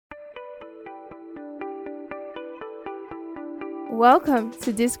Welcome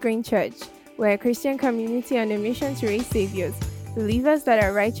to This Green Church. We're a Christian community on a mission to raise saviors, believers that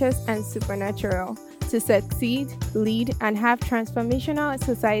are righteous and supernatural, to succeed, lead, and have transformational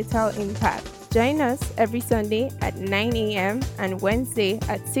societal impact. Join us every Sunday at 9 a.m. and Wednesday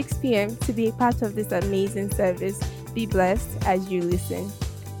at 6 p.m. to be a part of this amazing service. Be blessed as you listen.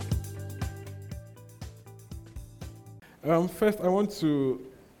 First, I want to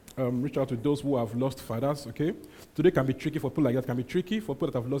reach out to those who have lost fathers, okay? Today can be tricky for people like that. Can be tricky for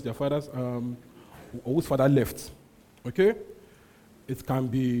people that have lost their fathers or whose father left, okay? It can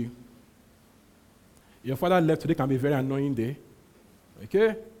be, your father left today can be a very annoying day,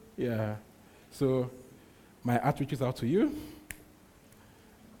 okay? Yeah. So, my heart reaches out to you.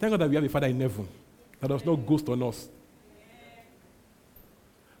 Thank God that we have a father in heaven that does not ghost on us.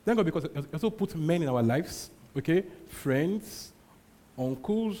 Thank God because He also put men in our lives, okay? Friends,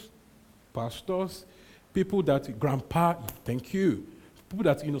 uncles, pastors, people that, grandpa, thank you. People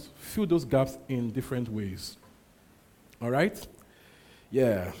that, fill those gaps in different ways. All right?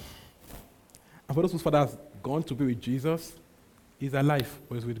 Yeah. And for those whose father has gone to be with Jesus, he's alive,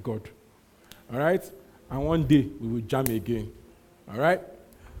 but he's with God. All right? And one day, we will jam again. All right?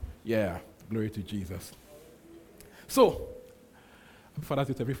 Yeah. Glory to Jesus. So, happy Father's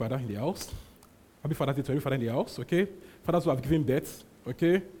Day to every father in the house. Happy Father's Day to every father in the house, okay? Fathers who have given birth,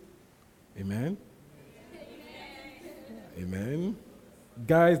 okay? Amen. Amen.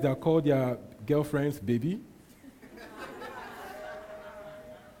 Guys that call their girlfriends baby.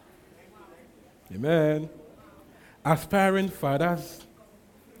 Amen. Aspiring fathers.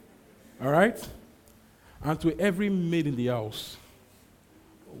 All right? And to every maid in the house.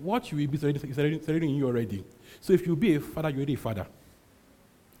 What you will be is already in you already. So if you be a father, you're already a father.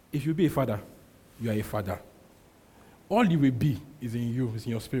 If you be a father, you are a father. All you will be is in you, is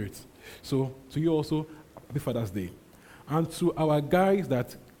in your spirit. So to you also, happy Father's Day. And to our guys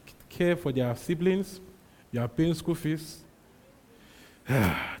that care for their siblings, they are paying school fees,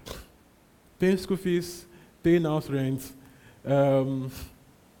 paying house rent,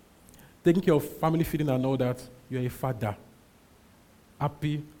 taking care of family feeding and all that, you're a father.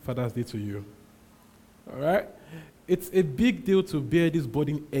 Happy Father's Day to you. All right? It's a big deal to bear this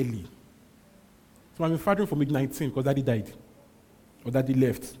burden early. So I'm fathering from age 19 because daddy died, or daddy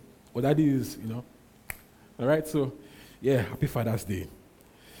left, or daddy is, All right? So, yeah, happy Father's Day.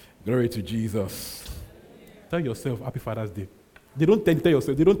 Glory to Jesus. Tell yourself, happy Father's Day. They don't tell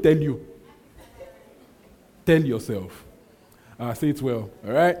yourself. They don't tell you. Tell yourself. Say it well.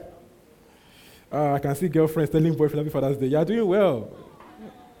 All right? I can see girlfriends telling boyfriend happy Father's Day. You're doing well.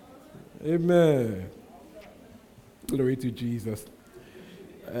 Amen. Glory to Jesus.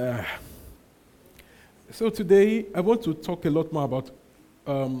 So today, I want to talk a lot more about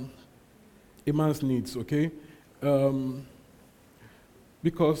a man's needs, okay?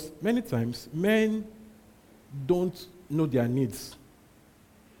 Because many times, men don't know their needs.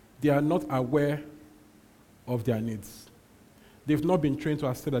 They are not aware of their needs. They've not been trained to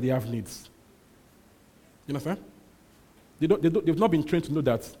accept that they have needs. You understand? They've not been trained to know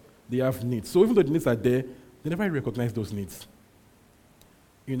that they have needs. So even though the needs are there, they never recognize those needs.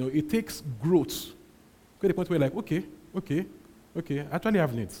 It takes growth. Get the point where you're like, okay, I actually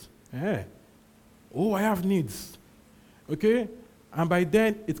have needs. Yeah. Oh, I have needs. Okay? And by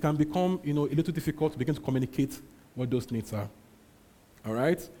then, it can become, a little difficult to begin to communicate what those needs are. All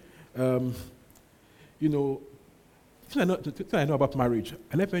right? The thing I know about marriage,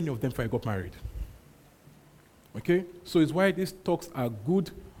 I left many of them before I got married. Okay? So it's why these talks are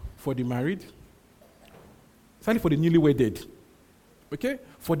good for the married, especially for the newly wedded. Okay?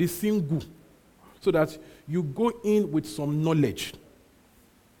 For the single. So that you go in with some knowledge.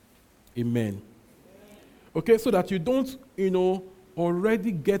 Amen. Okay, so that you don't,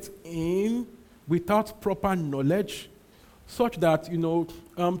 already get in without proper knowledge, such that,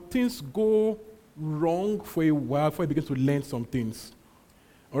 things go wrong for a while before you begin to learn some things.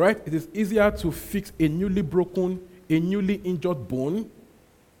 All right? It is easier to fix a newly broken, a newly injured bone,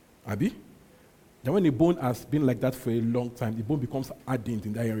 Abi, than when the bone has been like that for a long time. The bone becomes hardened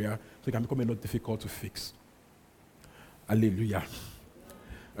in that area, so it can become a lot difficult to fix. Hallelujah.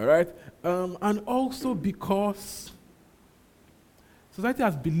 All right? And also because society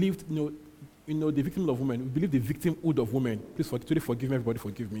has believed, the victim of women. We believe the victimhood of women. Please forgive me, everybody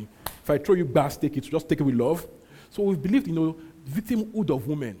forgive me. If I throw you back, just take it with love. So we've believed, victimhood of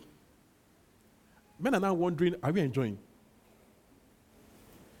women. Men are now wondering, are we enjoying?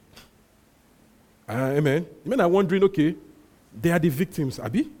 Amen. The men are wondering, okay, they are the victims,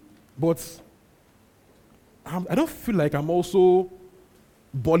 Abi, but I don't feel like I'm also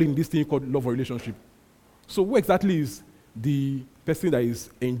balling this thing called love or relationship. So who exactly is the person that is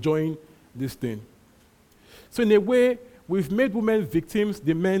enjoying this thing. So in a way, we've made women victims,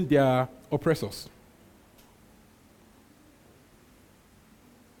 the men they are oppressors.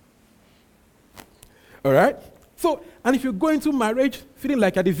 All right? So, and if you go into marriage feeling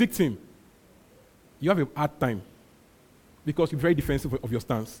like you're the victim, you have a hard time because you're very defensive of your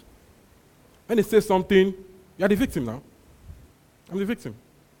stance. When they say something, you're the victim now. I'm the victim.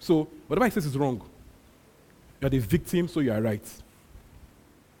 So, whatever he says is wrong. You're the victim, so you are right.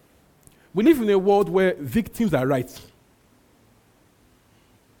 We live in a world where victims are right.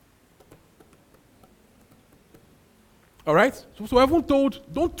 All right? So I haven't told,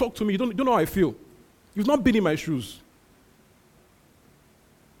 don't talk to me, you don't know how I feel. You've not been in my shoes.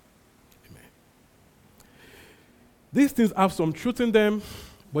 Amen. These things have some truth in them,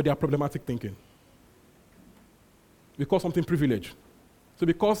 but they are problematic thinking. We call something privilege. So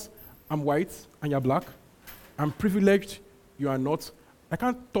because I'm white and you're black, I'm privileged, you are not. I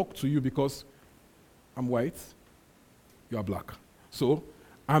can't talk to you because I'm white, you are black. So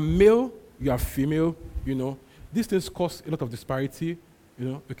I'm male, you are female, you know. These things cause a lot of disparity, you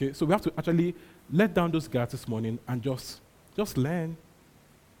know. Okay, so we have to actually let down those guards this morning and just learn.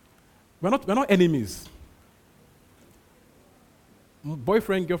 We're not enemies.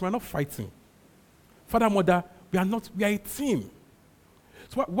 Boyfriend, girlfriend, we're not fighting. Father, mother, we are a team.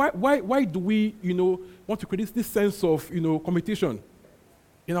 So why do we, want to create this sense of, competition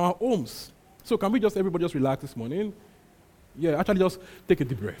in our homes? So can we everybody just relax this morning? Yeah, actually just take a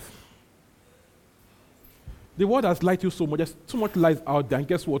deep breath. The world has lied to you so much. There's too much lies out there, and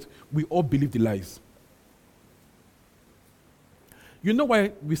guess what? We all believe the lies. You know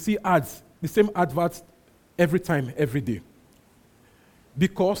why we see ads, the same adverts every time, every day?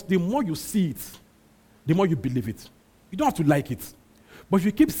 Because the more you see it, the more you believe it. You don't have to like it. But if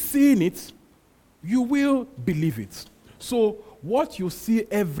you keep seeing it, you will believe it. So what you see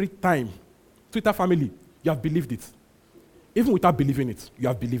every time, Twitter family, you have believed it. Even without believing it, you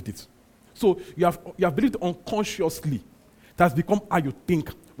have believed it. So you have believed unconsciously. It has become how you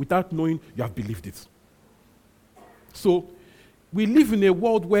think without knowing you have believed it. So we live in a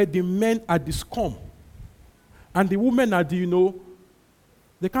world where the men are the scum and the women are the,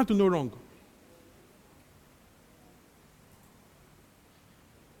 they can't do no wrong.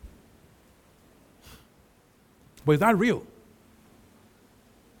 But is that real?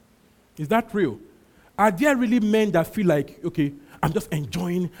 Is that real? Are there really men that feel like, okay, I'm just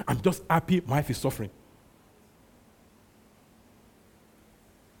enjoying, I'm just happy, my wife is suffering?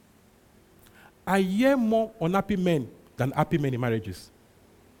 I hear more unhappy men than happy men in marriages.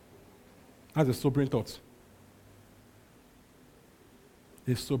 That's a sobering thought.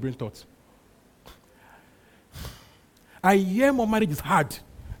 A sobering thought. I hear more marriage is hard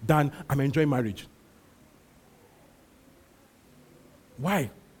than I'm enjoying marriage.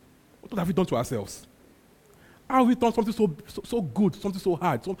 Why? What have we done to ourselves? How have we done something so good, something so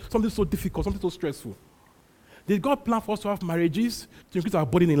hard, something so difficult, something so stressful? Did God plan for us to have marriages to increase our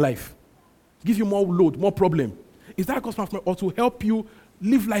burden in life? Give you more load, more problem? Is that God's plan for or to help you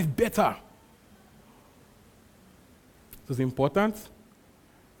live life better? So it's important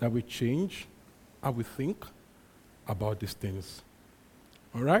that we change how we think about these things.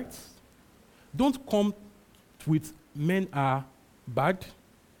 All right? Don't come with men are bad,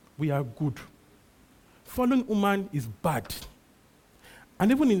 we are good. Fallen woman is bad.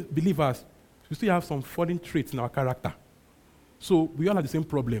 And even in believers, we still have some fallen traits in our character. So we all have the same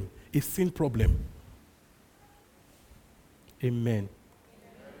problem, a sin problem. Amen.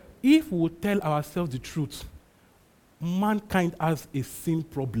 If we tell ourselves the truth, mankind has a sin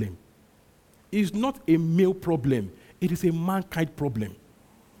problem. It's not a male problem. It is a mankind problem.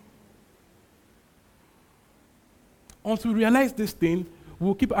 Until we realize this thing,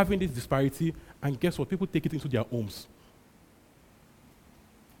 we'll keep having this disparity, and guess what? People take it into their homes.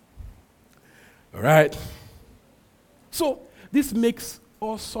 All right? So, this makes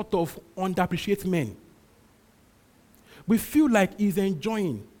us sort of underappreciate men. We feel like he's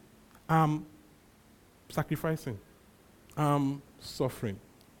enjoying, sacrificing, suffering.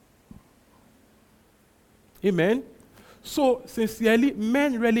 Amen? So, sincerely,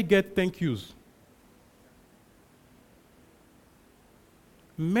 men rarely get thank yous.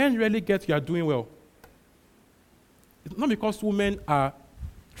 Men rarely get you are doing well. It's not because women are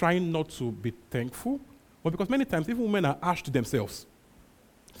trying not to be thankful, but because many times even women are harsh to themselves.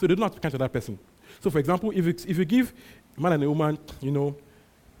 So they don't have to be kind to that person. So for example, if you give a man and a woman,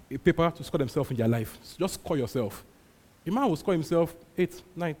 a paper to score themselves in their life, just score yourself. A man will score himself 8,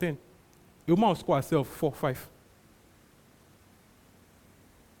 9, 10. A woman will score herself 4, 5.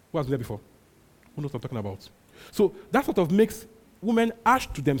 Who has been there before? Who knows what I'm talking about? So that sort of makes women harsh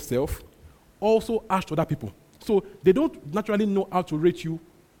to themselves, also harsh to other people. So they don't naturally know how to rate you.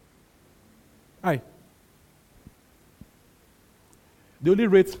 Aye. They only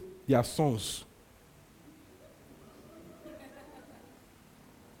rate their sons.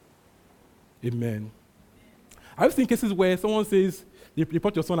 Amen. I've seen cases where someone says, they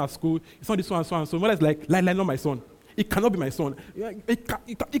report your son at school, it's not this one, so and so. Mother is like, not my son. It cannot be my son.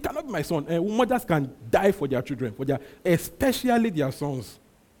 It cannot be my son. Mothers can die for their children, especially their sons.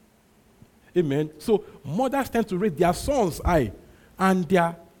 Amen. So mothers tend to rate their sons high and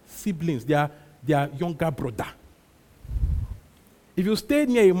their siblings, their younger brother. If you stay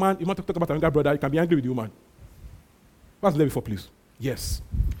near a man, you want to talk about a younger brother, you can be angry with the woman. What's there before, please? Yes.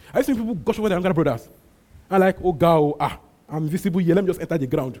 I've seen people gush over their younger brothers. And like, oh God, I'm visible here, let me just enter the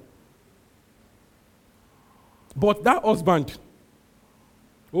ground. But that husband,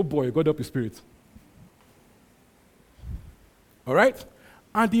 oh boy, God help his spirit. All right?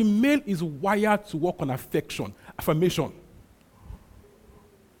 And the male is wired to work on affirmation.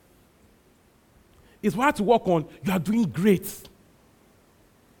 It's wired to work on, you are doing great.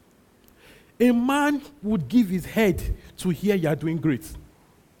 A man would give his head to hear you are doing great.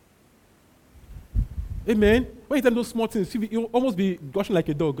 Amen? When you tell those small things, you'll almost be gushing like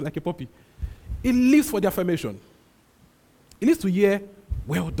a dog, like a puppy. It lives for the affirmation. It lives to hear,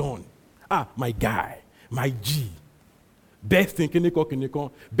 well done. My guy, my G. Best in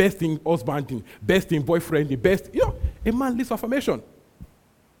kiniko, best in husbanding, best in boyfriending, best. A man lives for affirmation.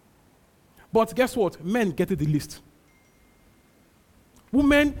 But guess what? Men get it the least.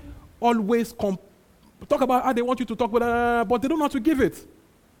 Women always talk about how they want you to talk, but they don't know how to give it.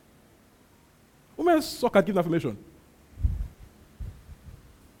 Women suck at giving affirmation.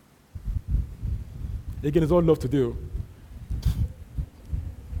 Again, it's all love to do.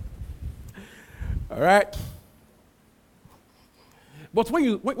 All right? But when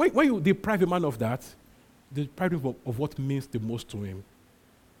you deprive a man of that, deprive him of what means the most to him.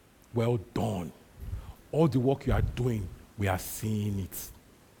 Well done. All the work you are doing, we are seeing it.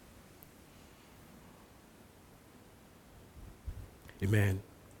 Amen.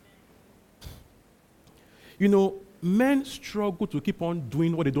 Men struggle to keep on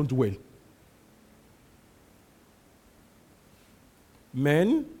doing what they don't do well.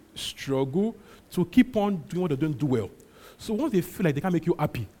 Men struggle to keep on doing what they don't do well. So once they feel like they can't make you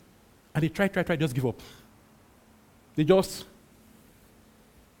happy, and they try, just give up. It's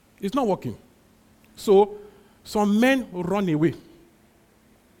not working. So some men run away.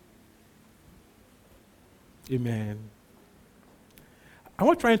 Amen. I'm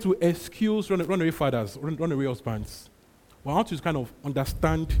not trying to excuse runaway fathers, runaway husbands. But I want you to kind of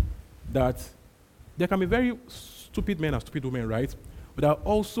understand that there can be very stupid men and stupid women, right? But there are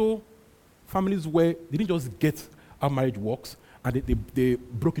also families where they didn't just get how marriage works, and they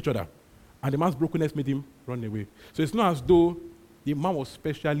broke each other. And the man's brokenness made him run away. So it's not as though the man was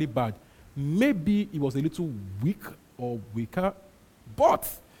especially bad. Maybe he was a little weak or weaker, but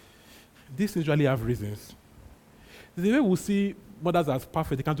these things usually have reasons. The way we see mothers as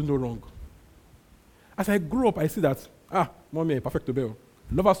perfect, they can't do no wrong. As I grew up, I see that, mommy, perfect to bear.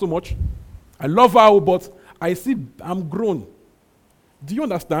 Love her so much. I love her, but I see I'm grown. Do you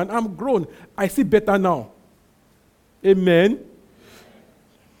understand? I'm grown. I see better now. Amen.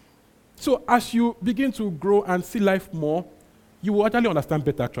 So as you begin to grow and see life more, you will actually understand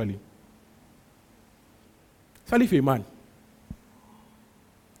better, actually. Especially if you're a man.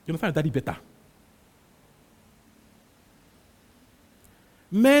 You understand daddy better.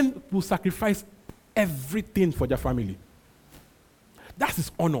 Men will sacrifice everything for their family. That's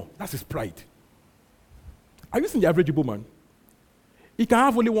his honor. That's his pride. Have you seen the average Igbo man? He can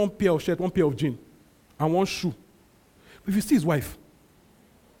have only one pair of shirt, one pair of jeans, and one shoe. But if you see his wife,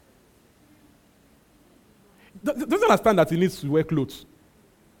 doesn't understand that he needs to wear clothes.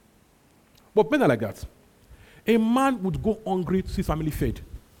 But men are like that. A man would go hungry to see his family fed,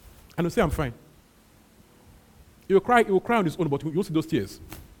 and he'll say, I'm fine. He will cry on his own, but you won't see those tears.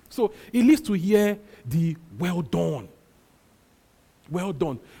 So he needs to hear the well done. Well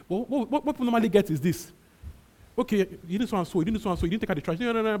done. But what people normally get is this. Okay, you didn't so and so, you didn't take out the trash.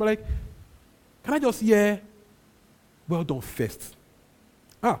 No, but like, can I just hear well done first?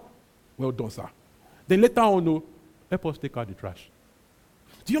 Well done, sir. Then later on, help us take out the trash.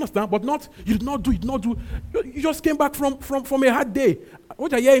 Do you understand? But not, you did not do. You just came back from a hard day.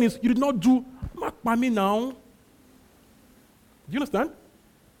 What you're hearing is, you did not do, mark by me now. Do you understand?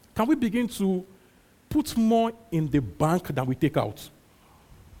 Can we begin to put more in the bank than we take out?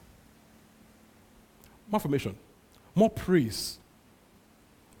 More information, more praise.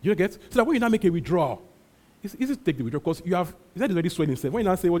 You get? So that when you now make a withdrawal, It's easy to take the withdrawal because his head is already swelling. When you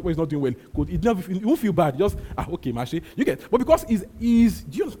now say what he's not doing well, good. You won't feel bad. Just, okay, Mashi. You get. But because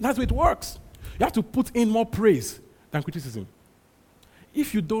that's how it works. You have to put in more praise than criticism.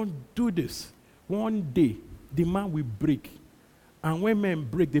 If you don't do this, one day, the man will break. And when men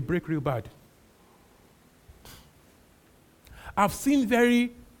break, they break real bad. I've seen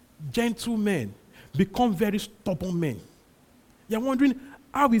very gentle men become very stubborn men. You're wondering,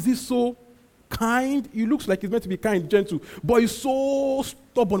 how is he so kind? He looks like he's meant to be kind, gentle, but he's so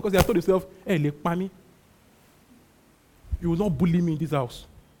stubborn because he has told himself, hey, Lekpami, you will not bully me in this house.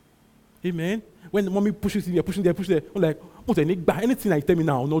 Amen. When the mommy pushes in here, pushing there, I'm like, anything I tell me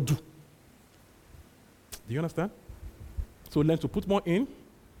now, I'll not do. Do you understand? So learn to put more in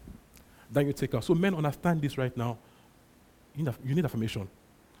than you take out. So men understand this right now. You need affirmation.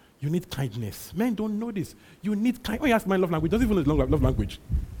 You need kindness. Men don't know this. You need kindness. When you ask my love language, doesn't even know love language.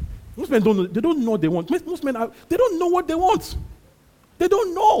 Most men don't know. They don't know what they want. Most men they don't know what they want. They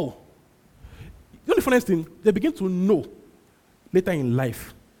don't know. The only funniest thing, they begin to know later in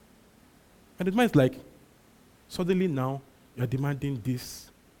life. And the man is like, suddenly now, you're demanding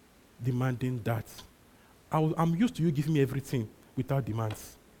this, demanding that. I'm used to you giving me everything without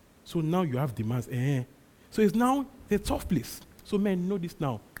demands. So now you have demands. So it's now a tough place. So men, know this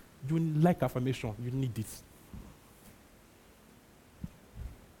now. You like affirmation. You need this.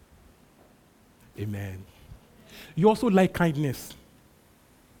 Amen. You also like kindness.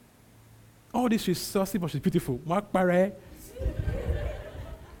 Oh, this is saucy, but she's beautiful. Mark Barre.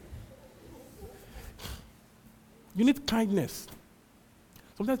 You need kindness.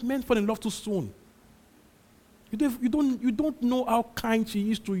 Sometimes men fall in love too soon. You don't know how kind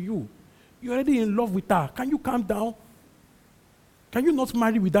she is to you. You're already in love with her. Can you calm down? Can you not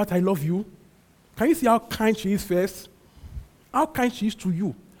marry with that I love you? Can you see how kind she is first? How kind she is to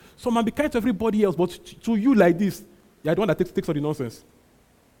you. So man, be kind to everybody else, but to you like this, you're the one that takes all the nonsense.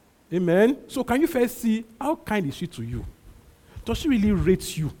 Amen? So can you first see how kind is she to you? Does she really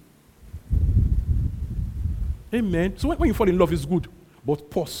rate you? Amen? So when you fall in love, it's good, but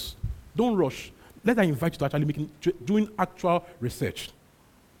pause. Don't rush. Let her invite you to actually doing actual research.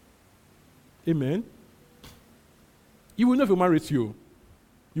 Amen? You will know if your man rates you.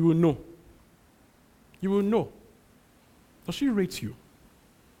 You will know. You will know. Does she rate you?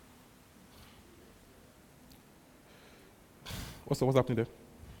 What's happening there?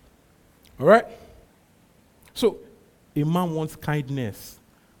 All right? So, a man wants kindness.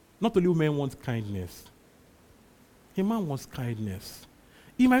 Not only men want kindness. A man wants kindness.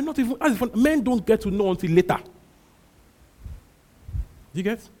 He might not even, men don't get to know until later. Do you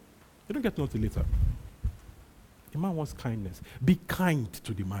get? They don't get to know until later. A man wants kindness. Be kind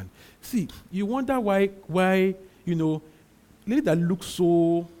to the man. See, you wonder why, lady that looks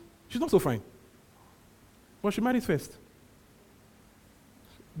so, she's not so fine. But she married first.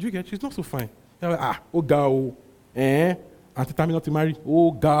 Do you get? She's not so fine. They're like, oh, girl, Auntie Tammy not to marry.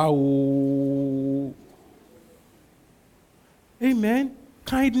 Oh, girl. Amen.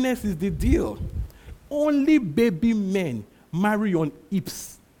 Kindness is the deal. Only baby men marry on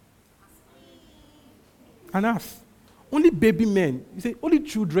hips. And us. Only baby men. You say, only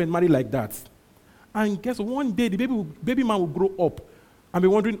children marry like that. And guess one day the baby man will grow up and be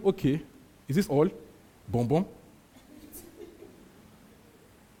wondering, okay, is this all? Bonbon?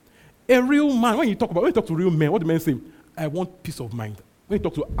 A real man, when you talk to real men, what do men say? I want peace of mind. When you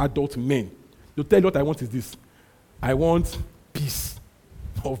talk to adult men, they'll tell you what I want is this. I want peace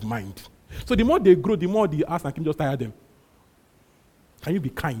of mind. So the more they grow, the more the ass and Kim just tire them. Can you be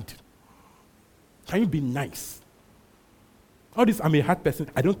kind? Can you be nice? All this, I'm a hard person.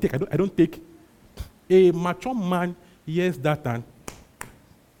 I don't take. A mature man hears that and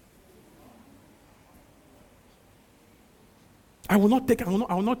I will not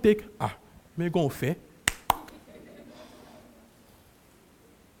take. May go unfair.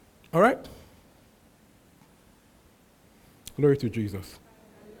 All right? Glory to Jesus.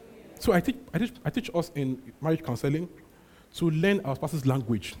 So I teach us in marriage counseling to learn our spouse's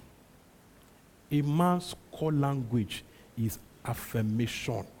language. A man's core language is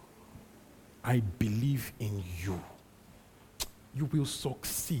affirmation. I believe in you. You will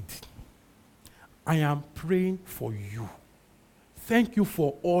succeed. I am praying for you. Thank you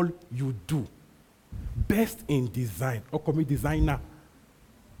for all you do. Best in design. Or call me designer.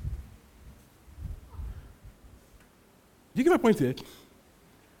 Do you get my point here?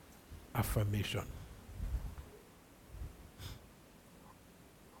 Affirmation.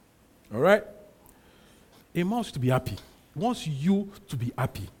 All right? A man wants to be happy. He wants you to be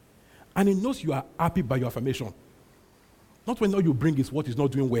happy. And he knows you are happy by your affirmation. Not when all you bring is what is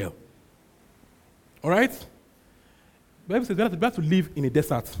not doing well. All right? The Bible says better to live in a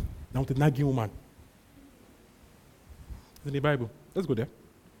desert than with a nagging woman. It's in the Bible. Let's go there.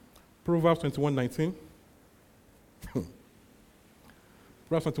 Proverbs 21:19.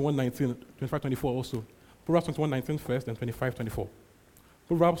 Proverbs 21:19, 25:24 also. Proverbs 21:19 first, then 25:24.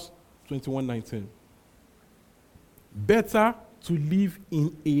 Proverbs 21:19. Better to live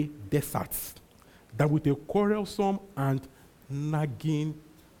in a desert than with a quarrelsome and nagging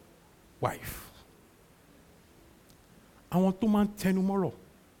wife. I want to man tomorrow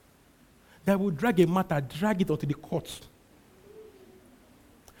that will drag a matter, drag it onto the court.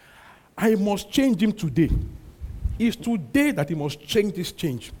 I must change him today. It's today that he must change this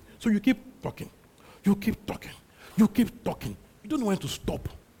change. So you keep talking. You keep talking. You keep talking. You don't know when to stop.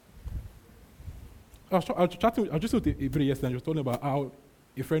 I was just with a video yesterday and I was talking about how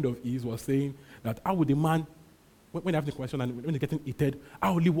a friend of his was saying that how would a man, when they have the question and when they're getting heated,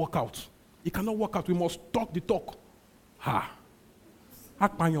 how will he walk out? He cannot walk out. We must talk the talk. Ha.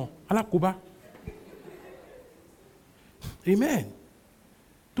 Akpanyon. Alakuba. Amen.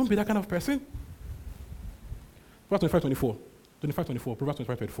 Don't be that kind of person. Proverbs 25:24. 25:24. Proverbs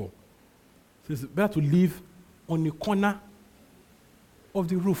 25:24. It's better to live on the corner of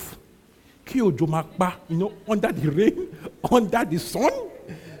the roof. Under the rain, under the sun.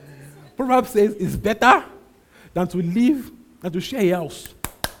 Proverbs says it's better than to live, than to share a house.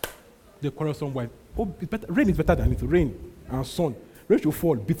 The quarrelsome wife. Oh, it's better. Rain is better than it. Rain and sun. Rain should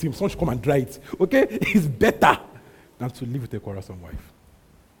fall, beat him. Sun should come and dry it. Okay? It's better than to live with a quarrelsome wife.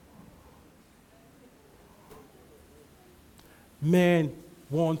 Men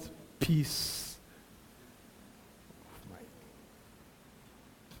want peace.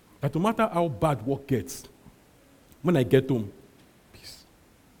 That no matter how bad work gets, when I get home, peace.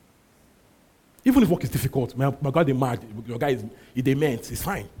 Even if work is difficult, my God, they're mad. Your guy is immense. It's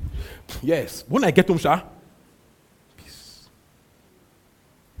fine. Yes. When I get home, peace.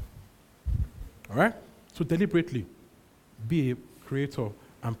 All right? So deliberately, be a creator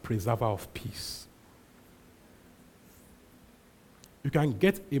and preserver of peace. You can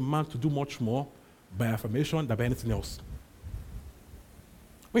get a man to do much more by affirmation than by anything else.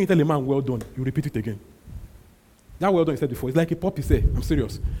 When you tell a man, well done, you repeat it again. That well done he said before, it's like a puppy say, I'm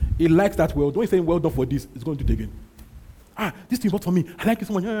serious. He likes that well done. When he's saying well done for this, he's going to do it again. This thing bought for me. I like it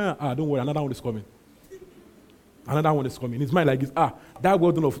so much. Don't worry, another one is coming. Another one is coming. In his mind like this, that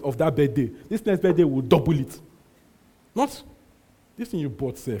well done of that birthday. This next birthday will double it. Not this thing you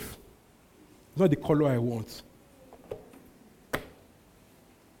bought safe. Not the color I want.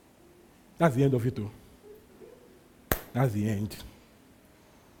 That's the end of it too. That's the end.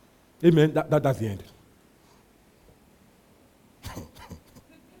 Amen. That's the end.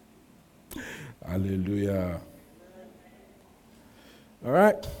 Hallelujah. All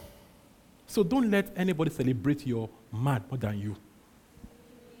right. So don't let anybody celebrate your man more than you.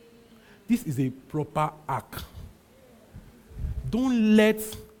 This is a proper act. Don't let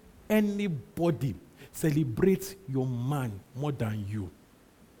anybody celebrate your man more than you.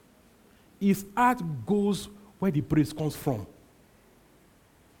 His heart goes where the praise comes from.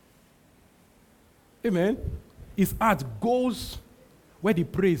 Amen. His heart goes where the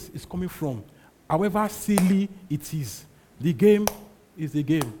praise is coming from. However silly it is, the game is the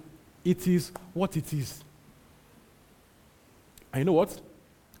game. It is what it is. And you know what?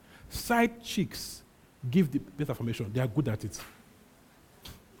 Side chicks give the best affirmation. They are good at it.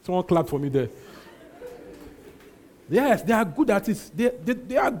 Someone clapped for me there. Yes, they are good at it.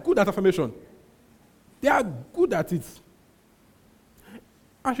 They are good at affirmation. They are good at it.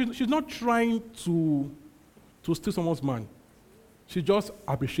 And she's not trying to steal someone's man. She just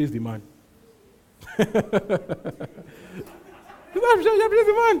appreciates the man. She appreciates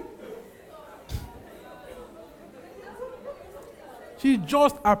the man. She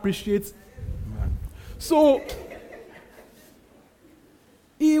just appreciates the man. So,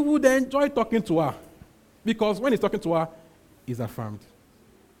 he would enjoy talking to her. Because when he's talking to her, he's affirmed.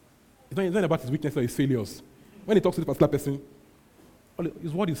 It's not about his weakness or his failures. When he talks to the particular person,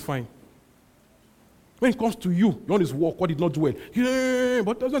 his word is fine. When it comes to you, you're on his work, what did not do well. Yeah,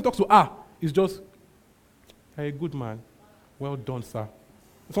 but when he talks to her, it's just, hey, good man. Well done, sir.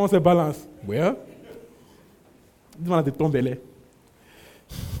 Someone said balance. Well, this one has the tombele.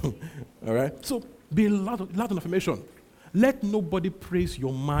 All right? So, be loud on affirmation. Let nobody praise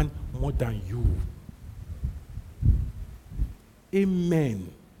your man more than you.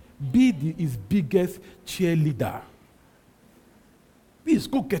 Amen. Be his biggest cheerleader. Please,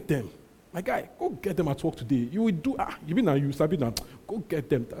 go get them. My guy, go get them at work today. You will do, you mean now, you sabi now. Go get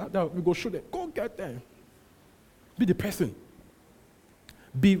them. We go show them. Go get them. Be the person.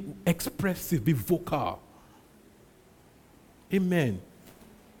 Be expressive, be vocal. Amen.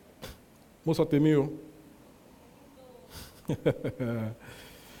 Most of them, you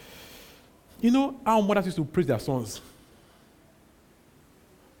know how mothers used to praise their sons?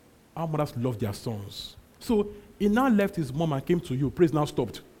 How mothers love their sons. So he now left his mom and came to you. Praise now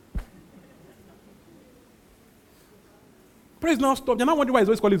stopped. Praise now stopped. You're not wondering why he's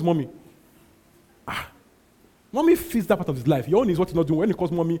always calling his mommy. Mommy feeds that part of his life. Your own is what he's not doing. When he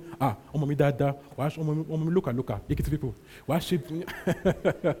calls mommy, oh mommy, dada, mommy, look, Ekiti people. Why she?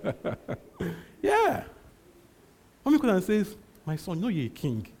 Yeah. Mommy comes and says, my son, you know you're a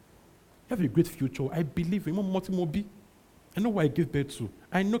king. You have a great future. I believe in Motimobi. I know why I give birth to.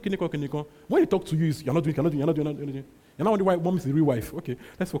 I know Kineko. When he talk to you, you're not doing. You're not wondering why mom is the real wife. Okay,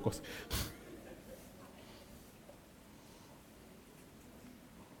 let's focus.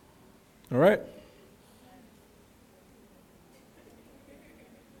 All right?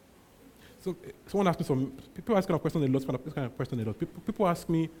 So someone asked me people ask kind of question a lot. People ask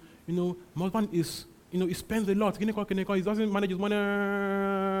me, my husband is, he spends a lot. He doesn't manage his money.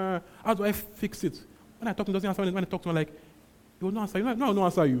 How do I fix it? When I talk to him, he doesn't answer me. When I talk to him, like, he will not answer you. No, I will not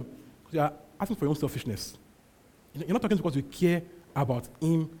answer you. Because you are asking for your own selfishness. You're not talking because you care about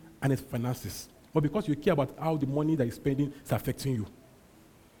him and his finances, but because you care about how the money that he's spending is affecting you.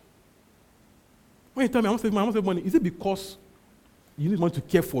 When you tell me, I want to save money, is it because you need money to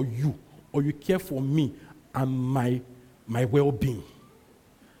care for you, or you care for me and my well-being?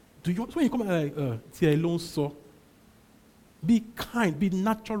 So when you come alone, so be kind, be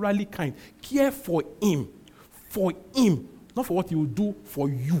naturally kind. Care for him, not for what he will do for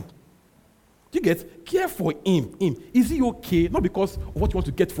you. Do you get? Care for him. Is he okay? Not because of what you want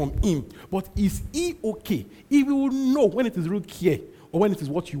to get from him, but is he okay? He will know when it is real care or when it is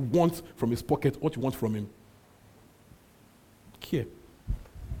what you want from his pocket, what you want from him. Care.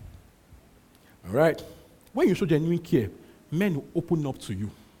 All right? When you show genuine care, men will open up to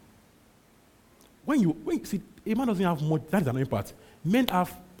you. When you see, a man doesn't have much, that is another part. Men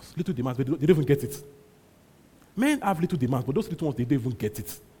have little demands, but they don't even get it. Men have little demands, but those little ones, they don't even get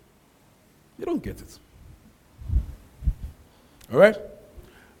it. They don't get it. All right?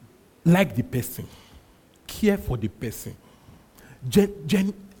 Like the person. Care for the person.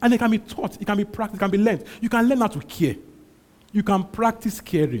 And it can be taught, it can be practiced, it can be learned. You can learn how to care. You can practice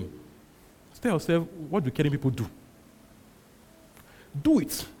caring. Tell yourself, what do caring people do? Do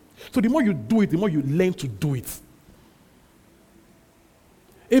it. So the more you do it, the more you learn to do it.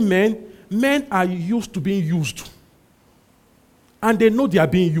 Amen. Men are used to being used. And they know they are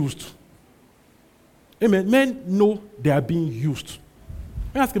being used. Amen. Men know they are being used.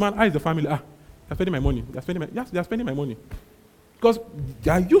 When I ask a man, how is the family? They're spending my money. They're spending my money. Because they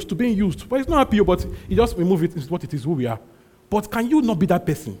are used to being used. But it's not happy, but you just remove it. It's what it is, who we are. But can you not be that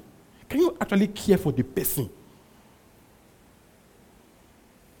person? Can you actually care for the person?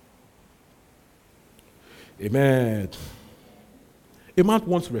 Amen. A man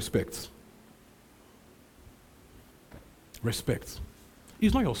wants respect. Respect.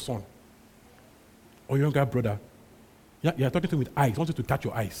 He's not your son or your younger brother. You're talking to him with eyes. He wants you to touch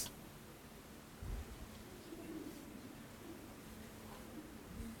your eyes.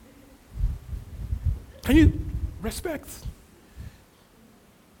 Can you respect?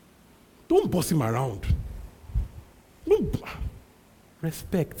 Don't boss him around.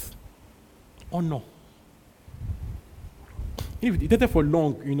 Respect. Honor. If you dated for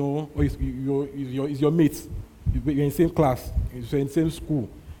long, or is your mate, you're in the same class, you're in the same school,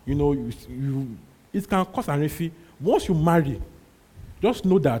 it can cause an issue. Once you marry, just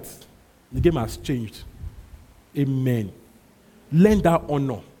know that the game has changed. Amen. Learn that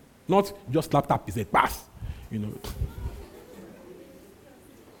honor. Not just laptop is a pass.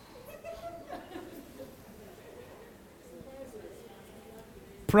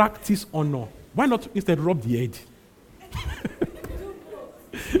 Practice honor. Why not instead rub the head?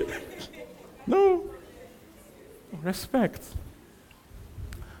 No. Respect.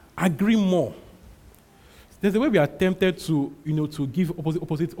 Agree more. There's a way we are tempted to, to give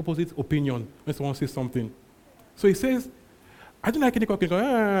opposite opinion when someone says something. So he says, I don't like any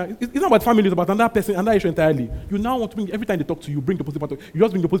it's not about family, it's about another person, another issue entirely. You now want to bring, every time they talk to you, bring the opposite part you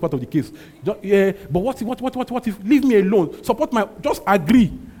just bring the opposite part of the case. But what if, leave me alone, support just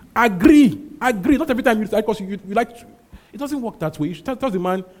agree. Not every time you decide, because you like to, it doesn't work that way. You tell the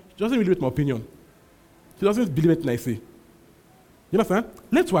man, he doesn't really rate my opinion. He doesn't believe anything I say. You understand?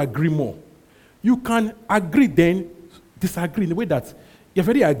 Let's agree more. You can agree, then disagree in the way that you've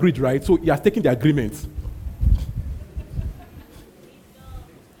already agreed, right? So you are taking the agreement.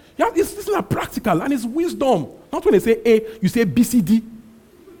 Yeah, it's not practical, and it's wisdom. Not when they say A, you say B, C, D.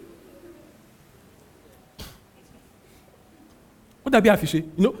 Would that be affiché?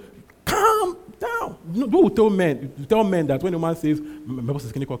 Calm down. Don't tell men that when a man says, my boss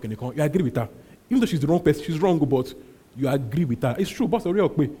is can you agree with her. Even though she's the wrong person, she's wrong, but you agree with her. It's true, boss,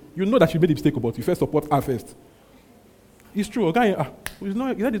 you know that she made a mistake, but you first support her first. It's true. Okay,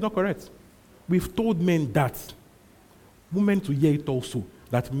 that is not correct. We've told men that. Women to hear it also,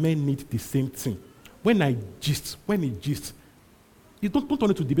 that men need the same thing. When it gist, you don't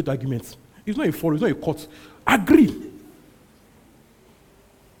turn it to debate arguments. It's not a forum, it's not a court. Agree.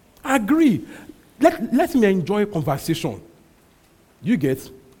 Let me enjoy conversation. You get?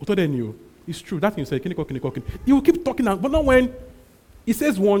 It's true. That thing you say, he will keep talking, but not when he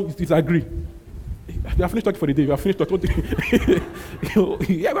says one, it's agree. We are finished talking for the day. We are finished talking.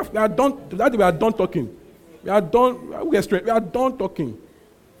 We are done. We are done talking. We are done. We are done talking.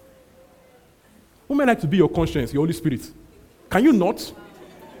 Women like to be your conscience, your Holy Spirit. Can you not?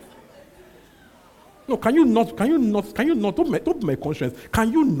 No, can you not? Don't be my conscience.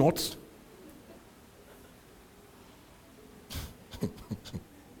 Can you not?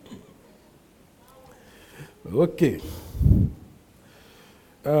 Okay.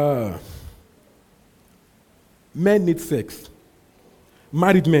 Men need sex.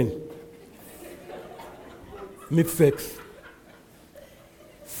 Married men need sex.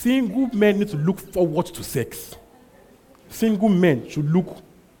 Single men need to look forward to sex. Single men should look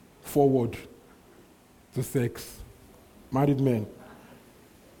forward to sex. Married men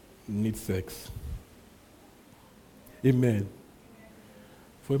need sex. Amen.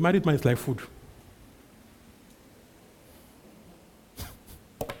 For a married man, it's like food.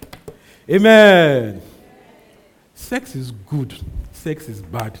 Amen. Sex is good. Sex is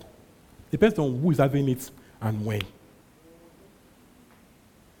bad. Depends on who is having it and when.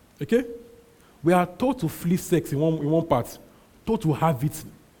 Okay? We are taught to flee sex in one part, taught to have it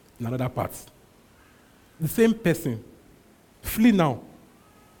in another part. The same person. Flee now,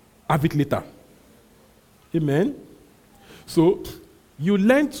 have it later. Amen? So, you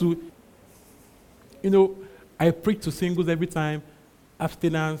learn to, I preach to singles every time,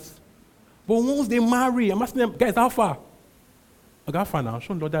 abstinence. But once they marry, I'm asking them, guys, how far? I got far now.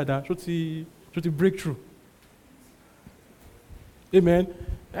 Show that. Show the breakthrough. Amen.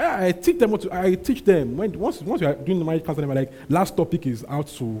 I teach them once you are doing the marriage counseling, like last topic is how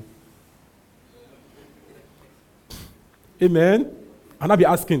to. Amen. And I'll be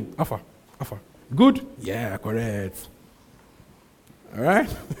asking, how far? Good? Yeah, correct. All right?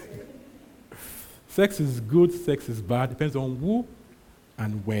 Sex is good, sex is bad. Depends on who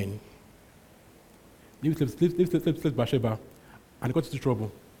and when. David slept Bathsheba and got into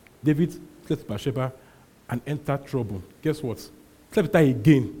trouble. David slept Bathsheba and entered trouble. Guess what? Slept with her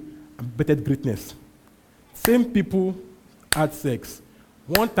again and bettered greatness. Same people had sex.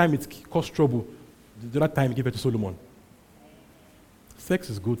 One time it caused trouble. The other time it gave birth to Solomon.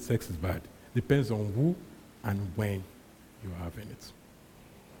 Sex is good, sex is bad. Depends on who and when you are having it.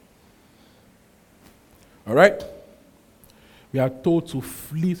 All right? We are told to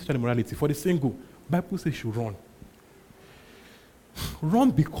flee sexual immorality. For the single, Bible says you should run.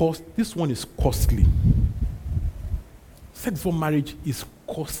 Run because this one is costly. Sex for marriage is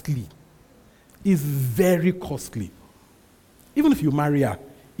costly. It's very costly. Even if you marry her,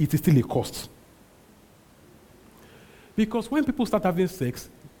 it is still a cost. Because when people start having sex,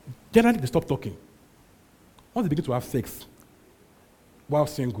 generally they stop talking. Once they begin to have sex while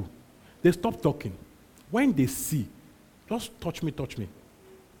single, they stop talking. When they see, just touch me.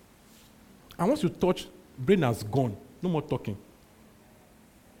 And once you touch, brain has gone. No more talking.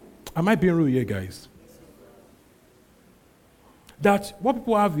 Am I being real here, guys? That what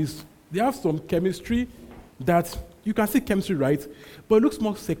people have is, they have some chemistry that you can see chemistry, right? But it looks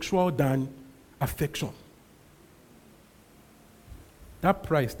more sexual than affection. That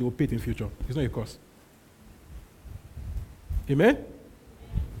price they will pay it in future. It's not a cost. Amen?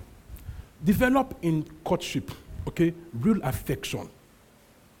 Develop in courtship, okay? Real affection.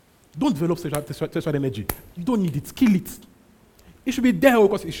 Don't develop sexual energy. You don't need it. Kill it. It should be there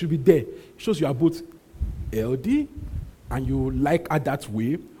because it should be there. It shows you are both healthy and you like her that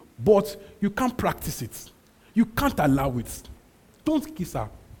way, but you can't practice it. You can't allow it. Don't kiss her.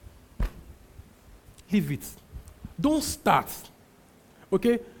 Leave it. Don't start.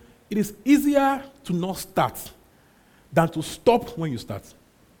 Okay? It is easier to not start than to stop when you start.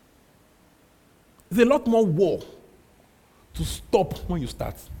 There's a lot more war to stop when you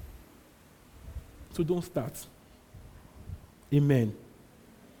start. So don't start. Amen.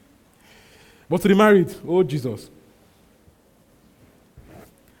 But to the married, oh Jesus.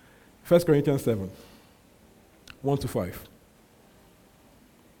 1 Corinthians 7, 1-5.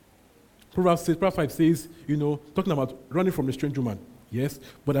 Proverbs 5 says, talking about running from a strange woman. Yes.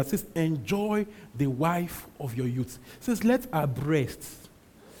 But that says, enjoy the wife of your youth. It says, let her breasts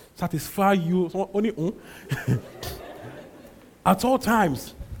satisfy you only at all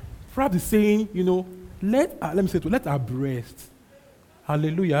times. Proverbs is saying, let her breasts,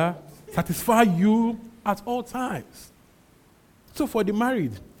 hallelujah, satisfy you at all times. So for the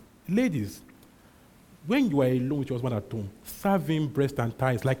married, ladies, when you are alone with your husband at home, serve him breast and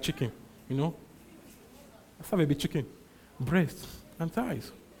thighs like chicken, Serve a bit chicken, breast and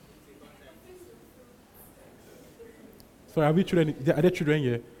thighs. So are there children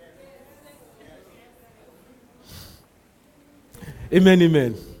here? Amen,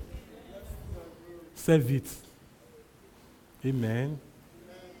 amen. Serve it. Amen.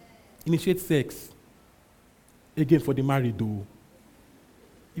 Initiate sex. Again, for the married, though.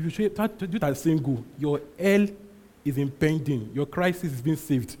 If you start to do that single, your hell is impending. Your crisis is being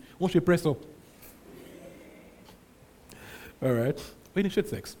saved. Once you press up. All right. Initiate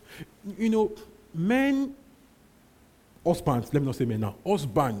sex. Men, husbands, let me not say men now,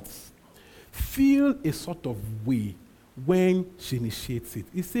 husbands feel a sort of way when she initiates it.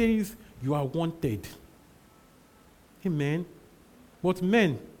 It says, you are wanted. Amen. But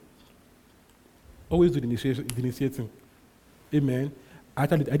men always do the initiating. Amen. I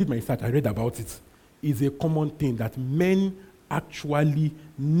did my research. I read about it. It's a common thing that men actually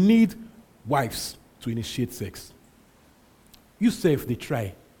need wives to initiate sex. You self, they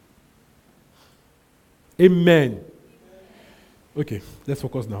try. Amen. Okay, let's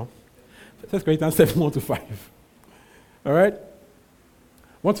focus now. 1 Corinthians 7:1-5. All right?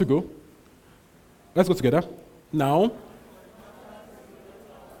 Want to go? Let's go together. Now,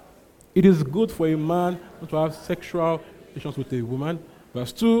 it is good for a man to have sexual relations with a woman.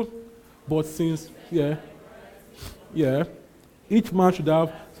 Verse 2, but since, each man should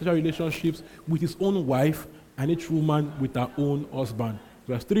have sexual relationships with his own wife and each woman with her own husband.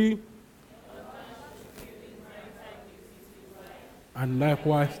 Verse 3, and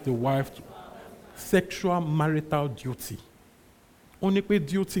likewise the wife, sexual marital duty. Only pay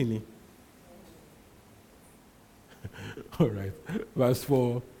duty ni. All right. Verse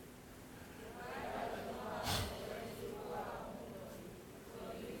 4.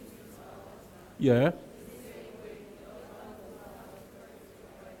 Yeah.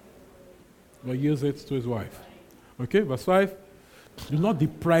 But use it to his wife. Okay, verse 5. Do not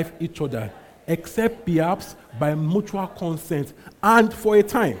deprive each other, except perhaps by mutual consent and for a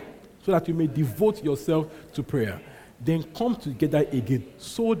time, so that you may devote yourself to prayer. Then come together again,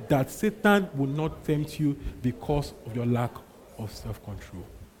 so that Satan will not tempt you because of your lack of self-control.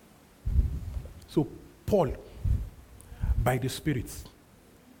 So Paul, by the Spirit,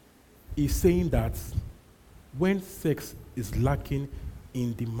 is saying that when sex is lacking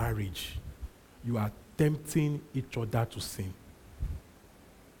in the marriage, you are tempting each other to sin.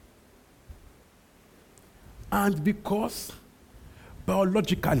 And because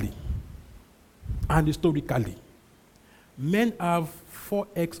biologically and historically, men have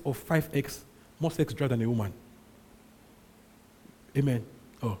 4x or 5x more sex drive than a woman. Amen.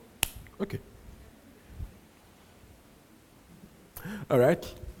 Oh, okay. All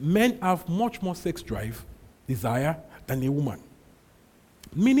right. Men have much more sex drive, desire, than a woman.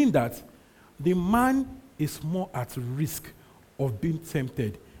 Meaning that the man is more at risk of being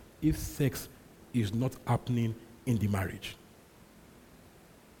tempted if sex is not happening in the marriage.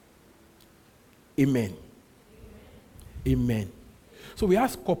 Amen. Amen. So we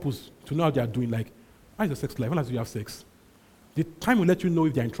ask couples to know how they are doing, like, how is your sex life? When last do you have sex? The time will let you know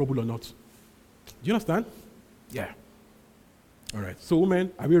if they're in trouble or not. Do you understand? Yeah. All right. So,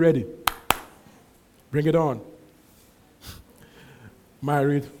 women, are we ready? Bring it on.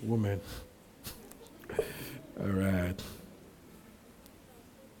 Married woman. All right.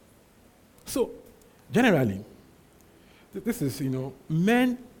 So, generally, this is,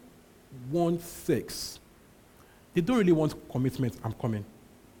 men want sex. They don't really want commitment. I'm coming.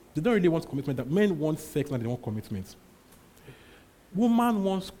 They don't really want commitment. That men want sex and they want commitment. Woman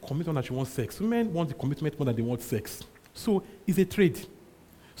wants commitment and she wants sex. Men want the commitment more than they want sex. So it's a trade.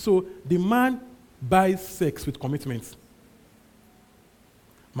 So the man buys sex with commitment.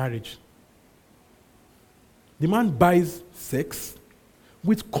 Marriage. The man buys sex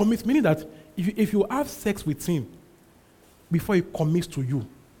with commitment, meaning that if you have sex with him before he commits to you,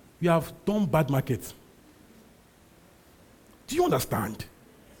 you have done bad market. Do you understand?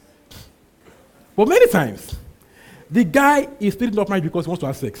 But many times, the guy is splitting up marriage because he wants to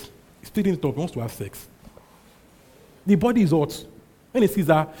have sex. He's splitting it up, he wants to have sex. The body is hot. When he sees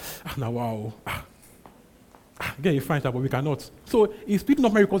her, now wow. Get a fine but we cannot. So he's picking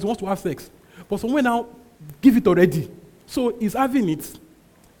up marriage because he wants to have sex. But someone now give it already. So he's having it.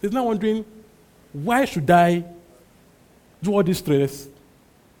 He's now wondering, why should I do all this stress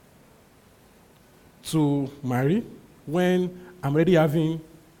to marry when I'm already having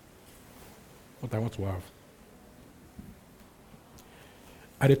what I want to have?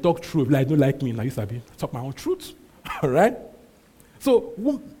 And they talk truth, like, don't like me, now you sabi. Talk my own truth. All right? So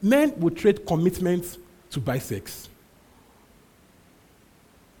men will trade commitment to buy sex.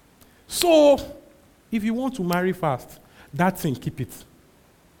 So if you want to marry fast, that thing, keep it.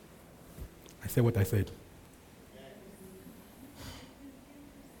 I said what I said.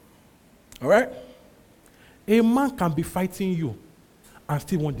 All right? A man can be fighting you and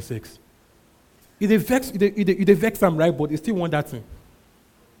still want the sex. It vex him, right? But he still want that thing.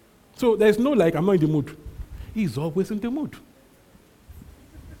 So there's no like, I'm not in the mood. He's always in the mood.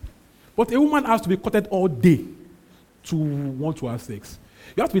 But a woman has to be courted all day to want to have sex.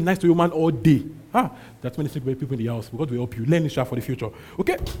 You have to be nice to a woman all day. That's many people in the house because we help you. Learn this for the future.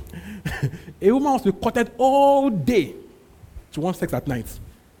 Okay? A woman has to be courted all day to want sex at night.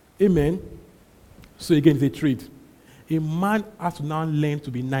 Amen? So again, it's a trade. A man has to now learn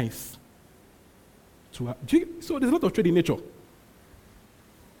to be nice. So there's a lot of trade in nature.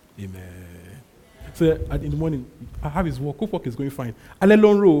 Amen. So in the morning, I have his work. Work is going fine.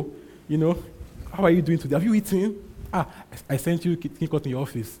 Alelonro, how are you doing today? Have you eaten? I sent you king cut in your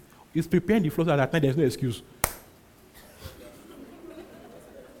office. He's preparing the floor so that night there's no excuse.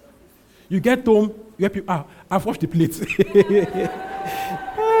 You get home, you have people, I've washed the plates.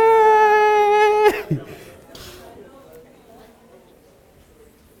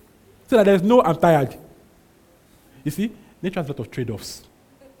 So that there's no, I'm tired. You see, nature has a lot of trade-offs.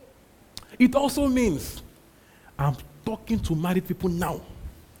 It also means I'm talking to married people now.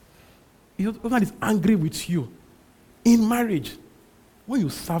 If someone is angry with you in marriage, when you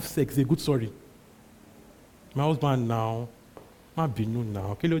serve sex, a good sorry. My husband now, my binu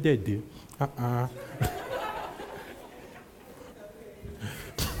now, kill your day.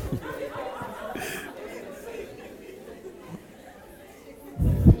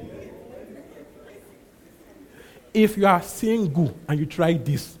 If you are single and you try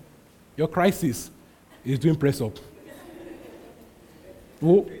this, your crisis is doing press up.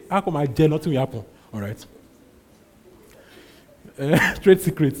 Oh, how come I dare nothing will happen? All right. Trade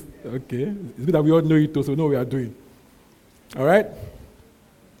secrets. Okay. It's good that we all know it, so we know what we are doing. All right.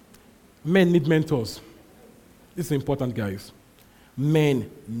 Men need mentors. This is important, guys.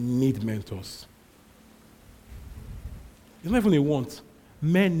 Men need mentors. It's not even a want.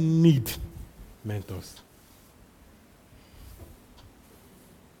 Men need mentors.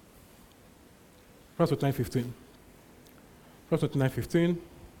 Proverbs 9:15. Proverbs 9:15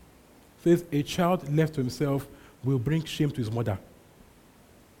 says, a child left to himself will bring shame to his mother.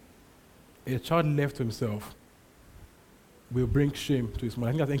 A child left to himself will bring shame to his mother.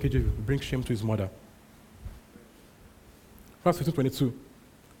 I think that's NKJ, will bring shame to his mother. Proverbs 15:22.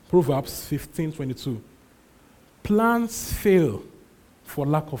 Proverbs 15:22. Plans fail for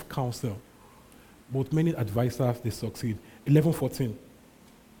lack of counsel, but many advisors, they succeed. 11:14.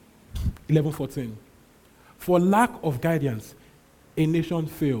 11:14. For lack of guidance, a nation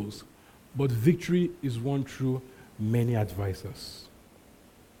fails, but victory is won through many advisors.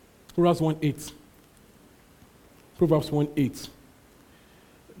 Proverbs 1:8. Proverbs 1:8.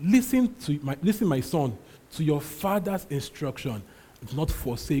 Listen, my son, to your father's instruction. Do not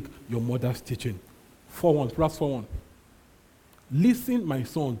forsake your mother's teaching. 4:1. Proverbs 4:1. Listen, my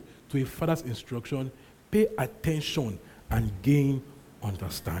son, to a father's instruction. Pay attention and gain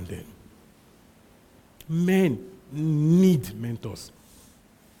understanding. Men need mentors.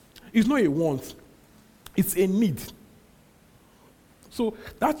 It's not a want, it's a need. So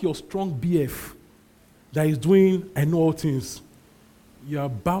that's your strong BF that is doing, I know all things. You're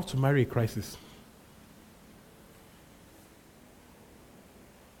about to marry a crisis.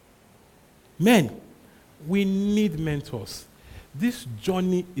 Men, we need mentors. This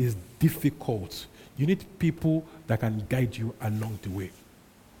journey is difficult. You need people that can guide you along the way.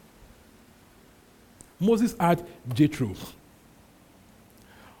 Moses had Jethro.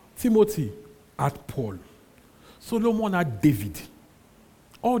 Timothy had Paul. Solomon had David.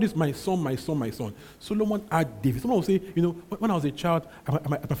 All this, my son, my son, my son. Solomon had David. Someone will say, when I was a child, at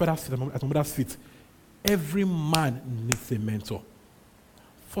my father's feet, at my mother's feet, every man needs a mentor.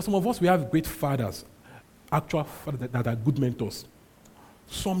 For some of us, we have great fathers, actual fathers that are good mentors.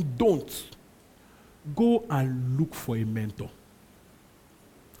 Some don't. Go and look for a mentor.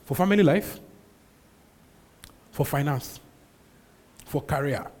 For family life, for finance, for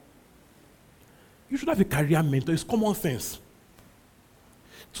career. You should have a career mentor. It's common sense.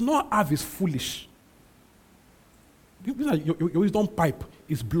 To not have is foolish. Your wisdom pipe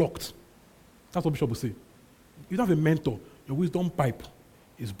is blocked. That's what Bishop will say. You don't have a mentor, your wisdom pipe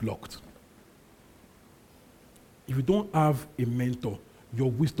is blocked. If you don't have a mentor, your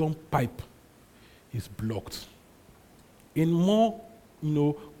wisdom pipe is blocked. In more,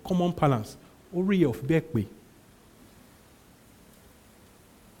 common parlance, ori of bekwe.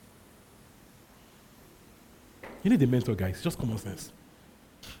 You need a mentor, guys. It's just common sense.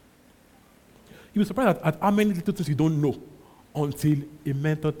 You'll be surprised at how many little things you don't know until a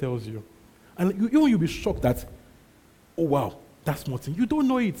mentor tells you. And you'll be shocked that, oh wow, that's small thing. You don't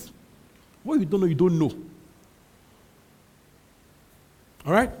know it. What you don't know.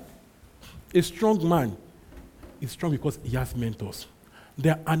 All right? A strong man is strong because he has mentors.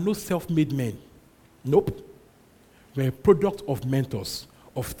 There are no self-made men. Nope. We're a product of mentors,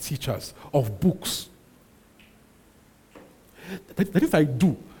 of teachers, of books. The things I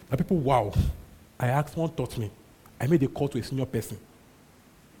do, that people, wow. I asked, someone taught me. I made a call to a senior person.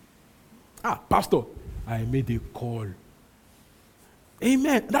 Pastor, I made a call.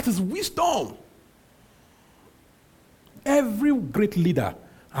 Amen. That is wisdom. Every great leader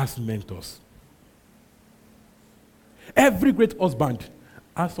has mentors. Every great husband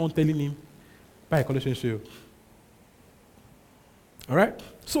has someone telling him, buy a collection shoe. All right?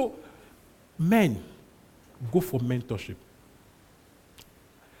 So, men, go for mentorship.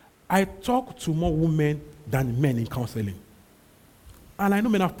 I talk to more women than men in counseling. And I know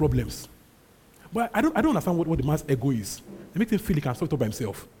men have problems. But I don't understand what the man's ego is. It makes him feel he can solve it all by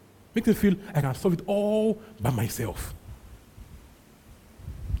himself. It makes him feel I can solve it all by myself.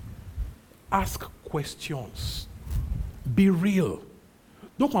 Ask questions. Be real.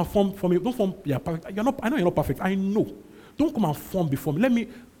 Don't come and form me. Don't form. Yeah, perfect. I know you're not perfect. I know. Don't come and form before me. Let me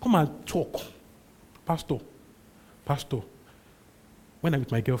come and talk. Pastor. When I'm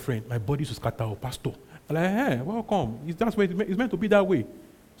with my girlfriend, my body is scatter out. Pastor. I'm like, hey, welcome. That's why it's meant to be that way.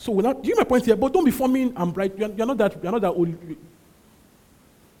 So do you my point here? But don't be forming and bright. You're not that old.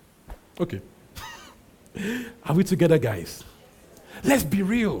 Okay. Are we together, guys? Let's be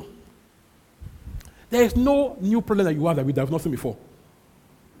real. There is no new problem that you have that we have not seen before.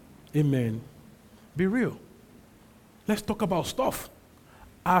 Amen. Be real. Let's talk about stuff.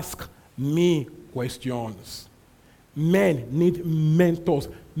 Ask me questions. Men need mentors,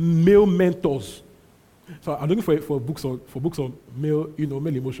 male mentors. So I'm looking for books on male,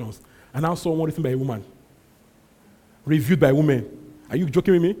 male emotions. And I saw one written by a woman. Reviewed by a woman. Are you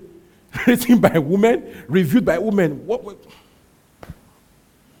joking with me? Written by a woman, reviewed by a woman. What?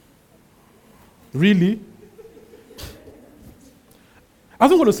 Really? I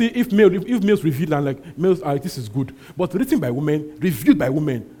wasn't going to say if males reviewed and like males are this is good, but written by women, reviewed by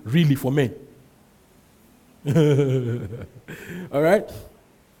women, really for men. All right?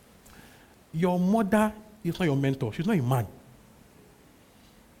 Your mother is not your mentor. She's not a man.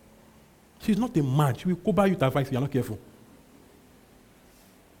 She's not a man. She will cover you to advice if you're not careful.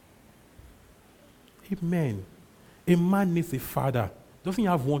 Amen. A man needs a father. Doesn't he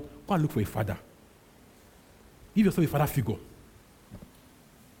have one? Go and look for a father. Give yourself a father figure.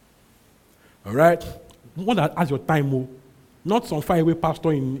 All right? One that has your time, not some faraway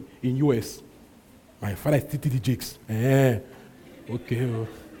pastor in US. My father is TTD Jakes. Okay. All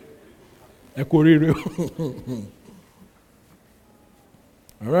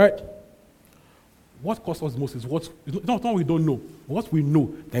right? What costs us most is not what we don't know. What we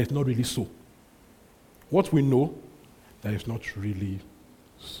know that is not really so. What we know that is not really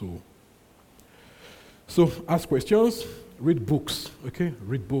so. So ask questions, read books. Okay?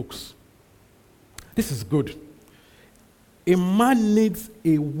 Read books. This is good. A man needs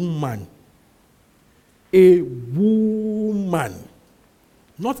a woman. A woman.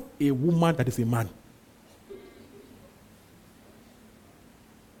 Not a woman that is a man.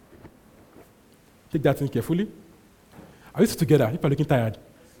 Take that in carefully. Are we still together? People are looking tired.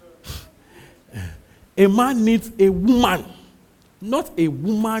 A man needs a woman, not a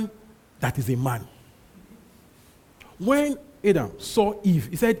woman that is a man. When Adam saw Eve,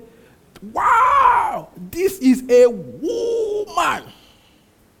 he said, wow, this is a woman.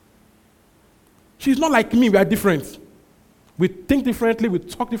 She's not like me, we are different. We think differently, we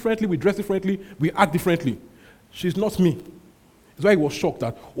talk differently, we dress differently, we act differently. She's not me. That's why he was shocked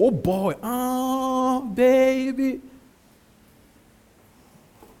that, oh boy, oh baby.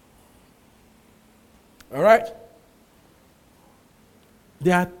 All right?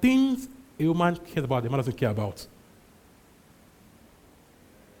 There are things a woman cares about, a man doesn't care about.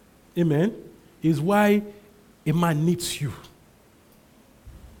 Amen? Is why a man needs you.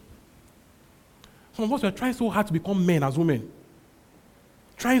 Some of us are trying so hard to become men as women.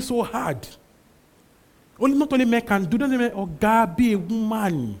 Trying so hard. Not only men can do that, or God be a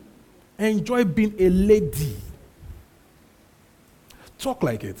woman. Enjoy being a lady. Talk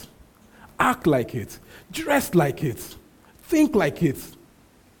like it. Act like it. Dress like it. Think like it.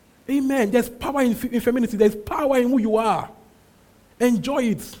 Amen. There's power in femininity. There's power in who you are. Enjoy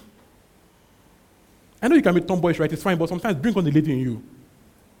it. I know you can be tomboyish, right? It's fine, but sometimes bring on the lady in you.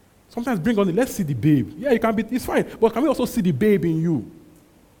 Sometimes bring on let's see the babe. Yeah, you can be, it's fine, but can we also see the babe in you?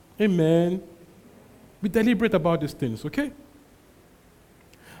 Amen. Be deliberate about these things, okay?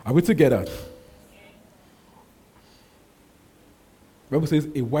 Are we together? The Bible says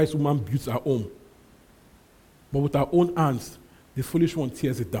a wise woman builds her home, but with her own hands, the foolish one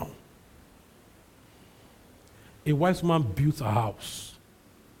tears it down. A wise woman builds her house.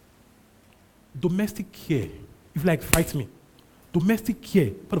 Domestic care, if you like, fight me. Domestic care,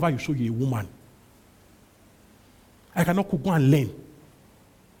 whatever you show you a woman. I cannot cook, go and learn.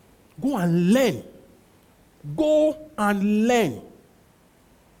 Go and learn. Go and learn.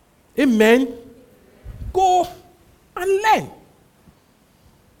 Amen. Go and learn.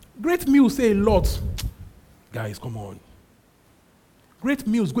 Great meals say a lot. Guys, come on. Great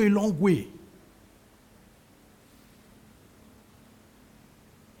meals go a long way.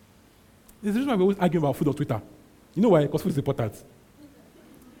 There's a reason why we always argue about food on Twitter. You know why? Because food is important.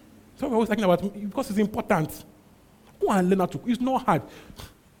 So we're always talking about it because it's important. Go and learn how to. It's not hard.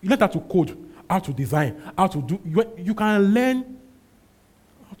 You learn how to code, how to design, how to do. You can learn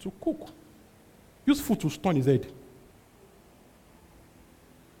how to cook. Use food to stun his head.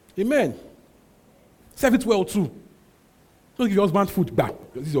 Amen. Serve it well too. Don't give your husband food back.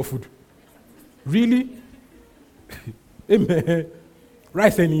 This is your food. Really? Amen.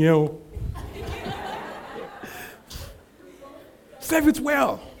 Rice and yell. Serve it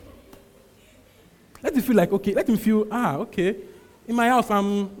well. Let him feel like, okay, let him feel, okay. In my house,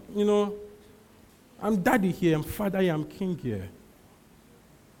 I'm daddy here, I'm father here, I'm king here.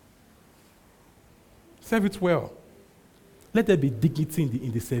 Serve it well. Let there be dignity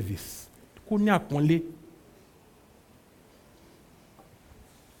in the service. He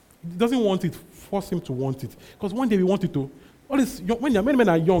doesn't want it, force him to want it. Because one day we want it to. When many men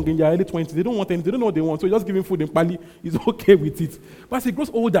are young in their early 20s, they don't want anything, they don't know what they want, so just give him food and pali, he's okay with it. But as he grows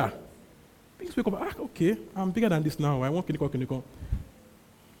older, things wake up, okay, I'm bigger than this now, I want kiniko.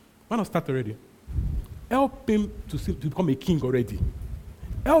 Why not start already? Help him to become a king already.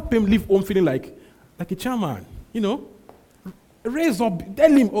 Help him live home feeling like a chairman, Raise up, tell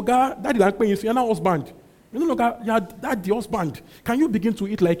him, Oga, daddy like paying you, you're not husband. Oga, you're daddy husband. Can you begin to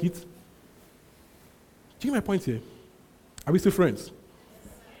eat like it? Do you get my point here? Are we still friends?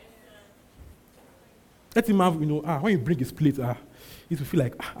 Let him have, when you bring his plate, he will feel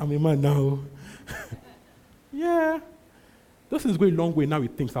like, I'm a man now. Yeah. Those things go a long way now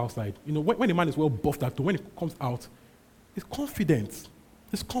with things outside. When a man is well buffed out, when it comes out, he's confident.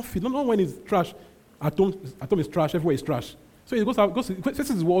 He's confident. Not when he's trash. At home is trash, everywhere is trash. So he goes out, faces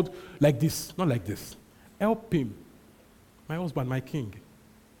his world like this, not like this. Help him. My husband, my king.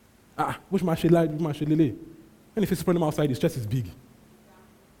 Which man should lie, which man should lay. When he faces a problem outside, his chest is big.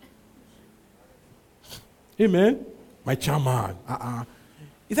 Amen? My chairman.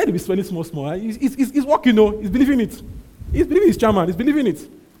 He said he'll be spending small. He's working, He's believing it. He's believing his chairman. He's believing it.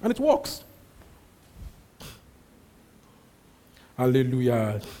 And it works.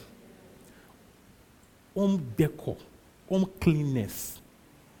 Hallelujah. Home decor. Home cleanness.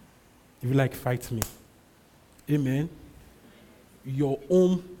 If you like, fight me. Amen? Your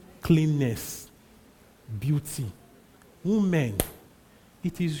home cleanness. Beauty. Women,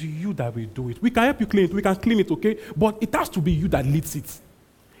 it is you that will do it. We can help you clean it. We can clean it, okay? But it has to be you that leads it.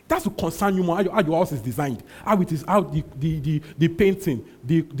 It has to concern you more, how your house is designed, how it is, how the painting,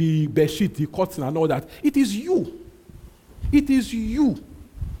 the bedsheet, the curtain, and all that. It is you. It is you.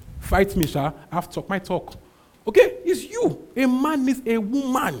 Fight me, Sha. I've talked my talk. Okay? It's you. A man needs a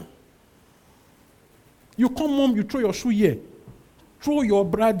woman. You come home, you throw your shoe here. Throw your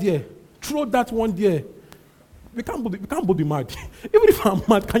bra there. Throw that one there. We can't both be mad. Even if I'm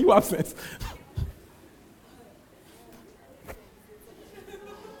mad, can you have sense?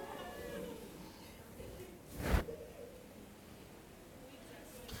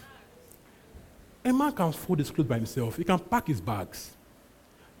 A man can fold his clothes by himself. He can pack his bags.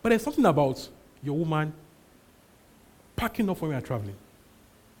 But there's something about your woman packing up when we are traveling.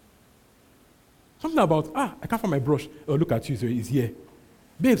 Something about, I can't find my brush. Oh, look at you, so it's here.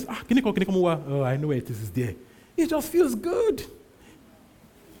 Babes, can you come over? Oh, I know where it is, it's there. It just feels good.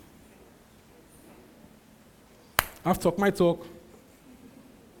 I've talked my talk.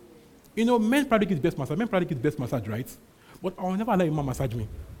 You know, men probably get best massage. Men probably get best massage, right? But I will never allow a man massage me.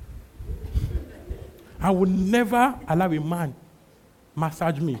 I will never allow a man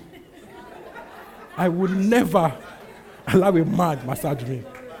massage me. I will never allow a man massage me.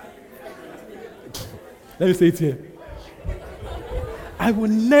 Let me say it here. I will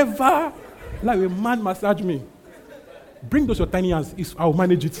never allow a man massage me. Bring those your tiny hands. I will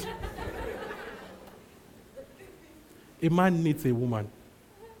manage it. A man needs a woman.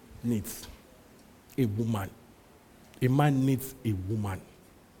 Needs a woman. A man needs a woman.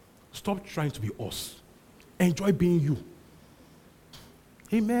 Stop trying to be us. Enjoy being you.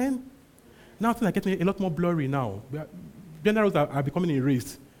 Amen. Now things are getting a lot more blurry now. Generals are becoming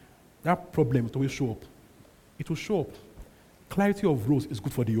erased. That problem will always show up. It will show up. Clarity of roles is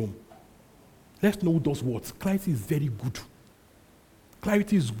good for the home. Let's know who does what. Clarity is very good.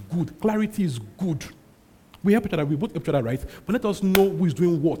 Clarity is good. Clarity is good. We help each other, we both help each other, right? But let us know who is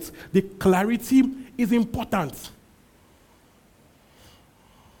doing what. The clarity is important.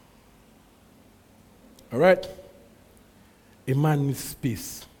 All right? A man needs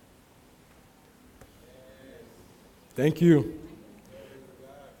space. Thank you.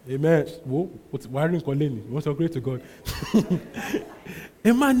 Amen. Why are you calling me? You want to pray to God?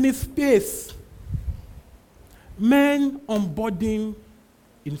 A man needs space. Men onboarding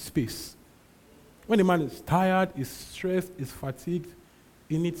in space. When a man is tired, is stressed, is fatigued,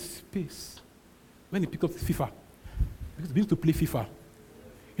 he needs space. When he picks up FIFA, because he begins to play FIFA.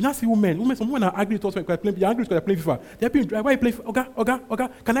 You now see women. Some women are angry with us when they're playing FIFA. They're being dry. Why are you playing FIFA? Okay.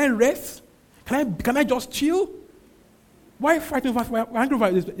 Can I rest? Can I just chill? Why fighting over? You're angry over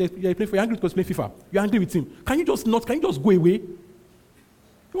you're angry because playing FIFA. You're angry with him. Can you just go away?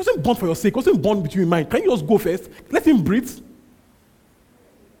 He wasn't born for your sake. He wasn't born with you in mind. Can you just go first? Let him breathe.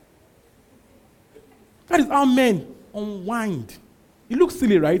 That is how men unwind. It looks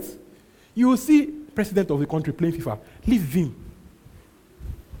silly, right? You will see president of the country playing FIFA. Leave him.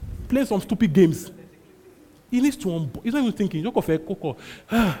 Playing some stupid games. He needs to unwind. He's not even thinking. He's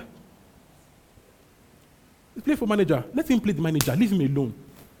playing for manager. Let him play the manager. Leave him alone.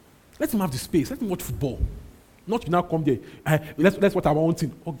 Let him have the space. Let him watch football. Not you now come there. That's what I want.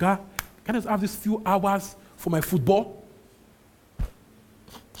 Oga, can I just have these few hours for my football?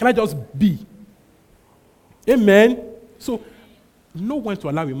 Can I just be? Amen. So, know when to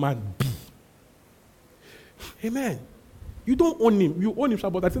allow a man be. Amen. You don't own him. You own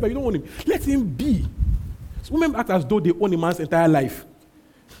him, but I said that you don't own him. Let him be. So women act as though they own a man's entire life.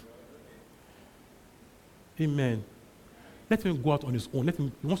 Amen. Let him go out on his own.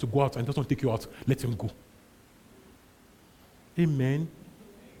 He wants to go out and doesn't take you out. Let him go. Amen.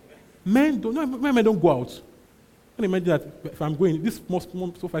 Men don't go out. Can you imagine that if I'm going, this small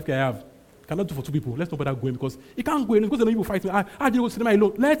 5K I have, cannot do for two people. Let's not bother going because he can't go alone because the people fight me. I didn't go to cinema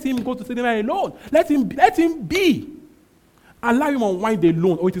alone. Let him go to cinema alone. Let him be. Allow him unwind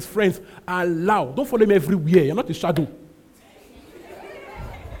alone or with his friends. Allow. Don't follow him everywhere. You're not a shadow.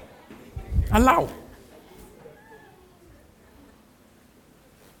 Allow.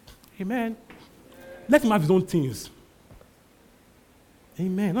 Amen. Let him have his own things.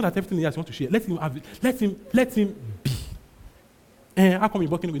 Amen. Not that everything he has you want to share. Let him have it. Let him be. And how come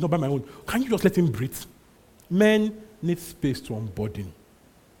you're working with not by my own? Can you just let him breathe? Men need space to onboarding.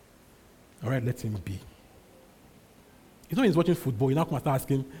 All right, let him be. You know, he's watching football. You now come and start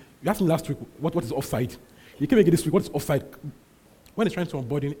asking. You asked him last week what is offside. You came again this week. What is offside? When he's trying to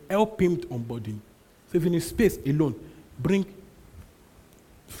onboarding, help him to onboarding. So if in his space alone, bring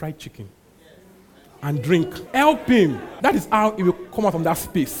fried chicken and drink. Help him. That is how he will come out from that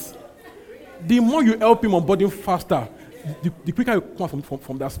space. The more you help him onboarding faster, the quicker you come out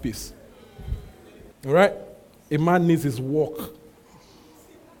from that space. All right? A man needs his work,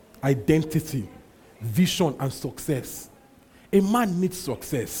 identity, vision, and success. A man needs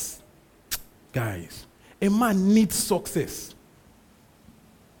success. Guys, a man needs success.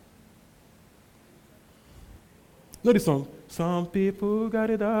 Know this song? Some people got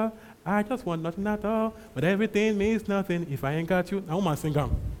it all. I just want nothing at all. But everything means nothing if I ain't got you. Now, woman sing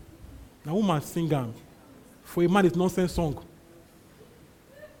them. Now, woman sing them. For a man, it's nonsense song.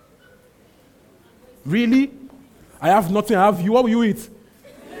 Really? I have nothing. I have you. What will you eat?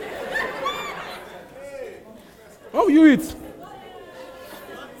 What will you eat?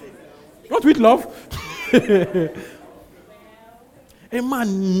 You want to eat love? A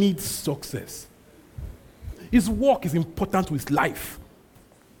man needs success. His work is important to his life.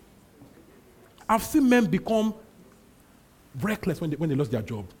 I've seen men become reckless when they lost their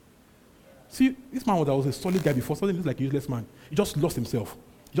job. See, this man was a solid guy before, suddenly he's like a useless man. He just lost himself.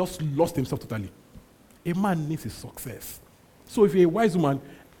 He just lost himself totally. A man needs his success. So if you're a wise woman,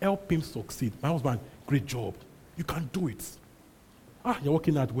 help him succeed. My husband, great job. You can do it. You're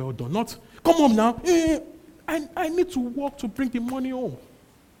working hard, well done. Not, come home now. I need to work to bring the money home.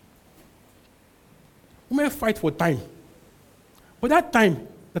 Women fight for time. But that time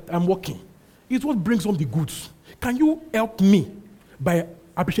that I'm working is what brings home the goods. Can you help me by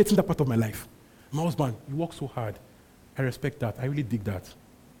appreciating that part of my life? My husband, you work so hard. I respect that. I really dig that.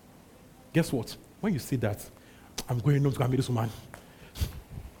 Guess what? When you say that, I'm going home to go and meet this woman.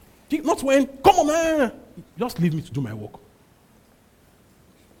 Not when, come on, man. Just leave me to do my work.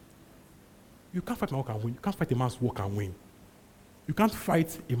 You can't fight my work and win. You can't fight a man's work and win. You can't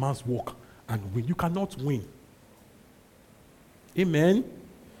fight a man's work and win. You cannot win. Amen? You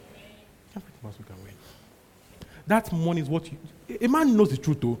can't fight a man's work and win. That money is what you... A man knows the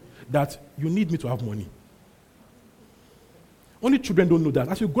truth, though, that you need me to have money. Only children don't know that.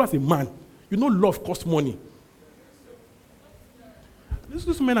 As you grow as a man, you know love costs money.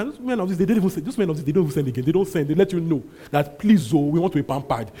 These men of this, they don't even send again. They don't send. They let you know that, please, we want to be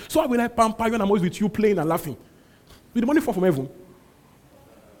pampered. So how will I pamper you when I'm always with you playing and laughing? Will the money fall from heaven?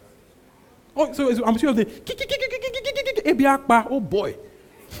 Oh, so I'm sure they, oh boy.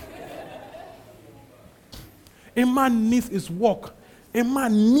 A man needs his work. A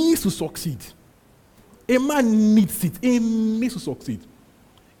man needs to succeed. A man needs it. He needs to succeed.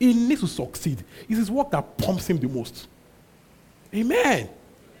 He needs to succeed. It's his work that pumps him the most. Amen.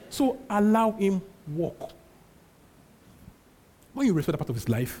 So allow him walk. When you respect that part of his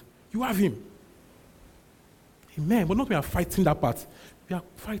life, you have him. Amen. But not when you are fighting that part. You are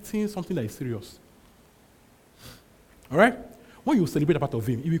fighting something that is serious. All right? When you celebrate that part of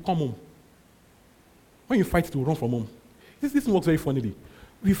him, he will come home. When you fight, he will run from home. This works very funnily.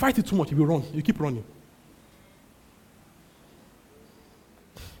 If you fight it too much, he will run. You keep running.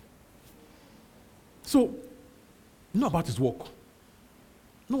 So, know about his work.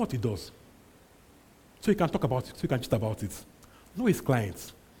 Know what he does. So you can talk about it, so you can chat about it. Know his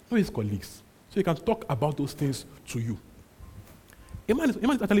clients. Know his colleagues. So you can talk about those things to you. A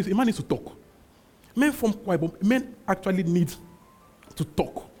man needs to talk. Men form quiet, but men actually need to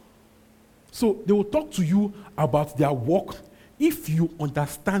talk. So they will talk to you about their work if you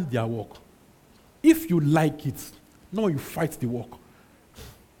understand their work. If you like it, not when you fight the work.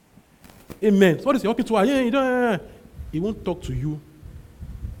 Amen. So what is he walking to her? He won't talk to you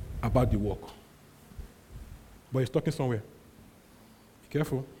about the work. But he's talking somewhere. Be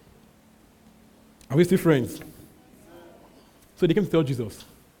careful. Are we still friends? So they came to tell Jesus,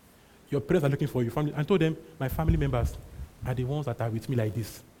 your parents are looking for you. Family. I told them, my family members are the ones that are with me like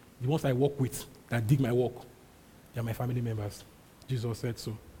this. The ones I work with, that dig my work. They are my family members. Jesus said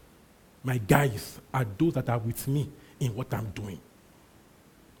so. My guys are those that are with me in what I'm doing.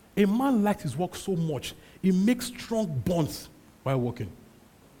 A man likes his work so much, he makes strong bonds while working.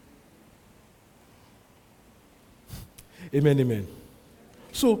 Amen, amen.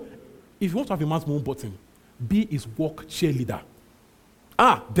 So, if you want to have a man's own button, be his work cheerleader.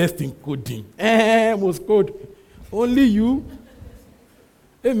 Best in coding. Most code. Only you.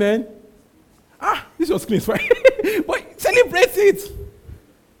 Amen. This was clean, right? But celebrate it.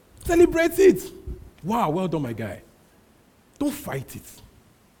 Celebrate it. Wow, well done, my guy. Don't fight it.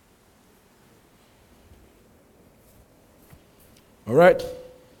 All right.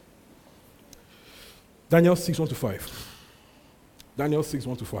 Daniel 6:1-5. Daniel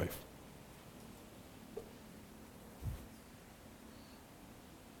 6:1-5.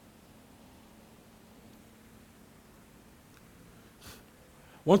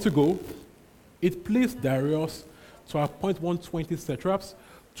 Want to go? It pleased Darius to appoint 120 satraps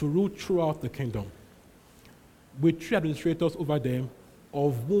to rule throughout the kingdom, with 3 administrators over them,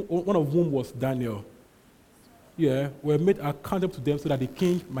 one of whom was Daniel. Were made accountable to them so that the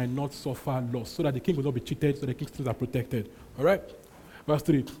king might not suffer loss, so that the king will not be cheated, so the king's things are protected. All right? Verse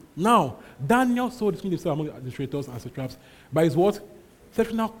 3. Now, Daniel saw distinguished himself among the administrators and satraps by his what?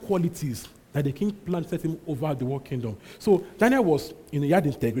 Exceptional qualities that the king planned to set him over the world kingdom. So, Daniel was, he had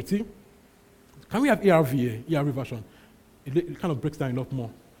integrity. Can we have ERV here? ERV version? It kind of breaks down a lot more.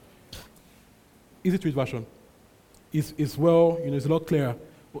 Easy to read version. It's well, it's a lot clearer,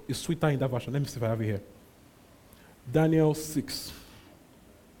 but it's sweeter in that version. Let me see if I have it here. Daniel 6.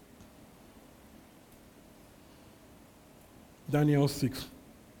 Daniel 6.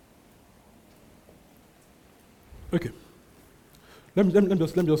 Okay. Let me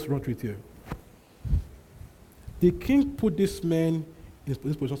just run through it here. The king put this man in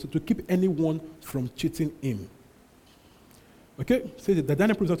this position to keep anyone from cheating him. Okay? Say that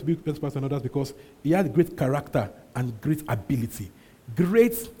Daniel proves out to be better than others because he had great character and great ability.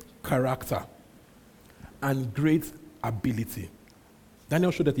 Great character and great ability.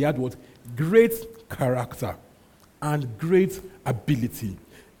 Daniel showed that he had what? Great character and great ability.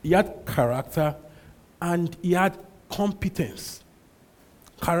 He had character and he had competence.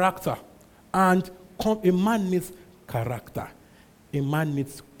 Character and a man needs character. A man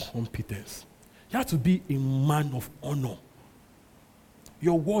needs competence. You have to be a man of honor.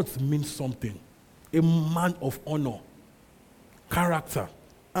 Your words mean something. A man of honor, character,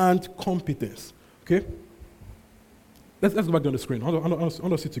 and competence. Okay? Let's go back on the screen. I want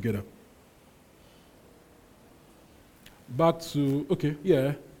to see together. Back to, okay,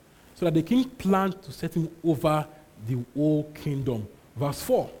 yeah. So that the king planned to set him over the whole kingdom. Verse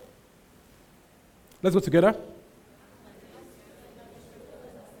 4. Let's go together.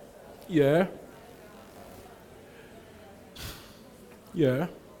 Yeah. Yeah.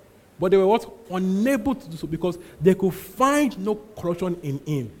 But they were what? Unable to do so because they could find no corruption in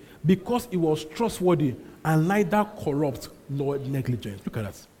him because he was trustworthy and neither corrupt nor negligent. Look at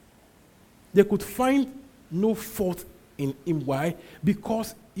that. They could find no fault in him. Why?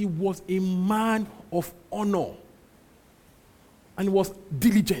 Because he was a man of honor and he was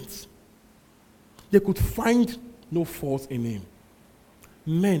diligent. They could find no fault in him.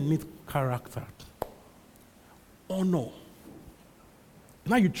 Men need character, honor.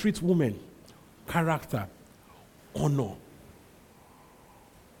 Now you treat women, character, honor.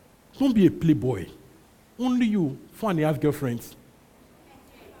 Don't be a playboy. Only you, 4.5 girlfriends.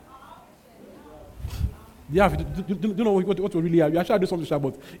 They have, do you know what we really have? You actually do something,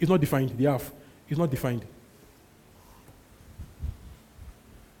 but it's not defined. They have. It's not defined.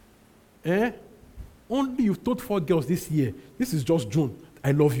 Only you've told 4 girls this year, this is just June,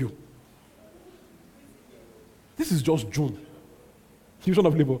 I love you. This is just June. Division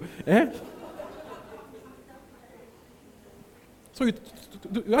of labor. So you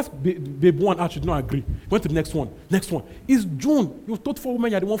ask babe 1 out, she did not agree. Went to the next one. Next one. It's June. You've told 4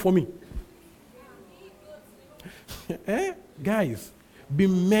 women you're the one for me. Guys, be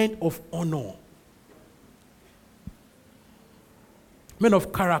men of honor. Men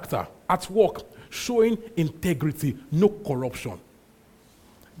of character. At work, showing integrity, no corruption.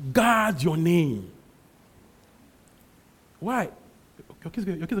 Guard your name. Why? Your kids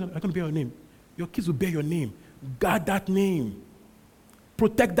are going to bear your name. Your kids will bear your name. Guard that name.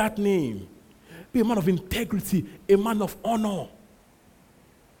 Protect that name. Be a man of integrity, a man of honor.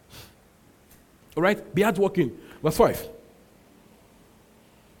 All right? Be hardworking. Verse 5.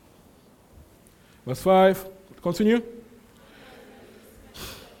 Verse 5. Continue.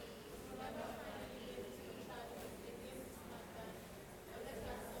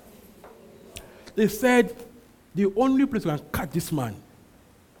 They said, the only place we can catch this man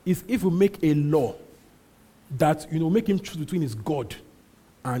is if we make a law that, make him choose between his God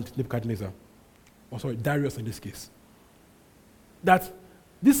and Nebuchadnezzar. Darius in this case. That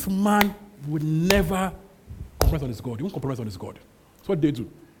this man would never compromise on his God. He won't compromise on his God. That's what they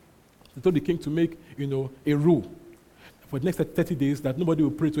do. They told the king to make, a rule for the next 30 days that nobody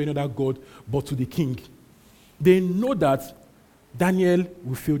will pray to any other God but to the king. They know that Daniel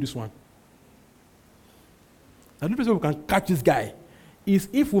will fail this one. The only place we can catch this guy is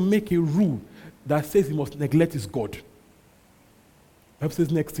if we make a rule that says he must neglect his God. Bible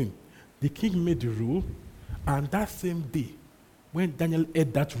says next thing. The king made the rule, and that same day, when Daniel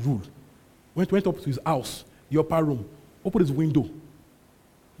heard that rule, went up to his house, the upper room, opened his window,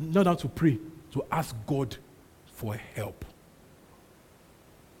 knelt down to pray, to ask God for help.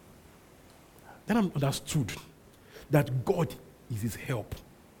 Then I understood that God is his help.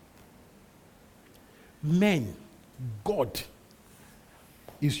 Men, God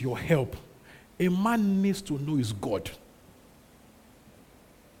is your help. A man needs to know his God.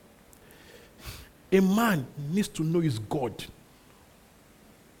 A man needs to know his God.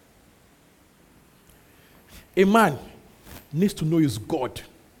 A man needs to know his God.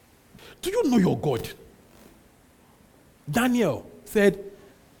 Do you know your God? Daniel said,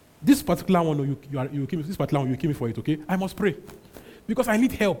 this particular one you came for it, okay? I must pray because I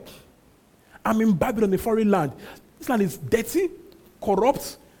need help. I'm in Babylon, a foreign land. This land is dirty,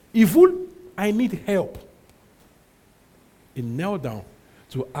 corrupt, evil. I need help. He knelt down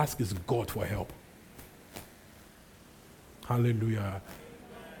to ask his God for help. Hallelujah.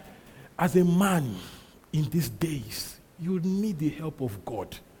 As a man in these days, you need the help of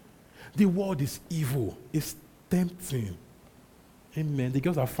God. The world is evil. It's tempting. Amen. The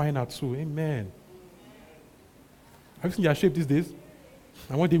girls are fine out too. Amen. Have you seen their shape these days?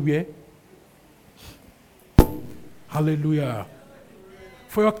 And what they wear? Hallelujah.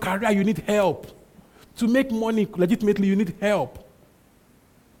 For your career, you need help. To make money legitimately, you need help.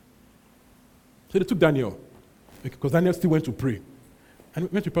 So they took Daniel, because Daniel still went to pray. And we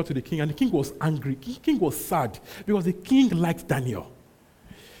went to report to the king, and the king was angry. King was sad because the king liked Daniel.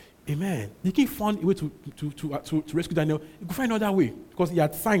 Amen. The king found a way to rescue Daniel. He could find another way because he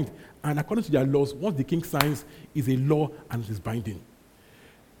had signed. And according to their laws, once the king signs, is a law and it is binding.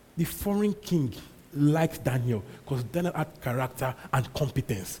 The foreign king liked Daniel because Daniel had character and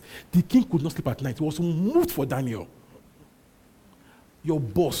competence. The king could not sleep at night. He was moved for Daniel. Your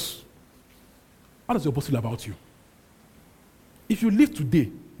boss, how does your boss feel about you? If you leave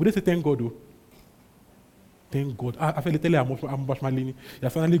today, would they say, thank God, oh? Thank God. I feel tell you I'm you're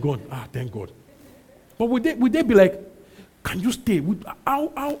finally gone. Thank God. But would they be like, can you stay?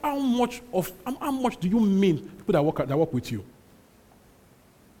 How much do you mean people that work with you?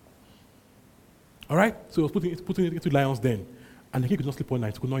 All right? So he was putting it into lion's den. And the king could not sleep all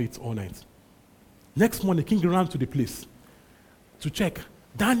night, could not eat all night. Next morning, the king ran to the place to check.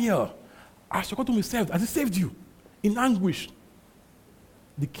 Daniel, has your God to me saved? Has he saved you? In anguish.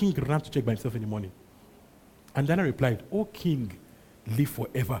 The king ran to check by himself in the morning. And Daniel replied, "O king, live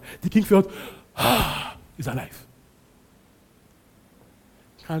forever." The king felt, he's alive.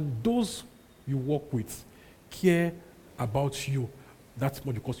 Can those you work with care about you that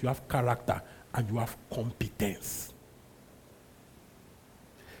much because you have character and you have competence?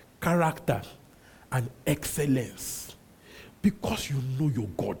 Character and excellence. Because you know your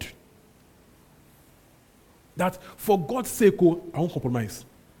God. That for God's sake, I won't compromise.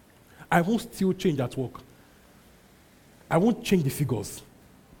 I won't still change at work. I won't change the figures.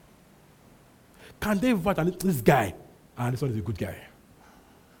 Can they vote on this guy? This one is a good guy.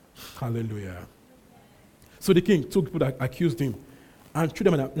 Hallelujah. So the king took people that accused him and threw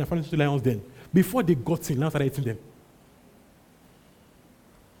them in a furnace to lions den. Before they got in, lions started eating them.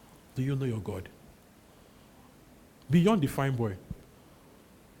 Do you know your God? Beyond the fine boy,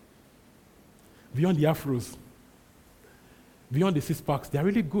 beyond the afros, beyond the six packs, they are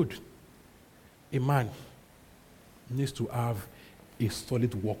really good. A man needs to have a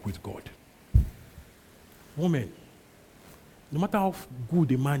solid walk with God. Woman, no matter how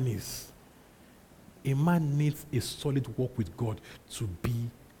good a man needs a solid walk with God to be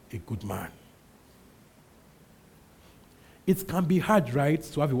a good man. It can be hard, right,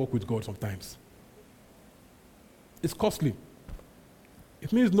 to have a walk with God sometimes. It's costly.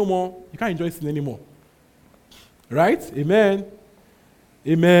 It means no more, you can't enjoy sin anymore. Right? Amen.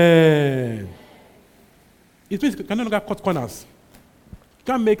 Amen. It means you can no longer cut corners. You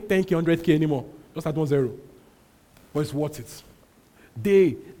can't make 10K, 100K anymore. Just at 1-0. But it's worth it.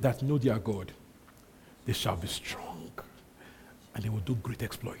 They that know their God, they shall be strong. And they will do great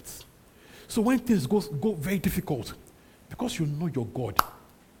exploits. So when things go very difficult, because you know your God,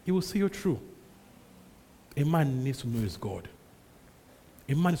 He will see you through. A man needs to know his God.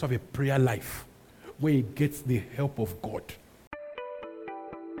 A man needs to have a prayer life where he gets the help of God.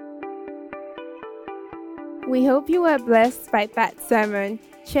 We hope you were blessed by that sermon.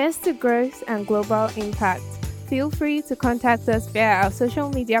 Cheers to growth and global impact. Feel free to contact us via our social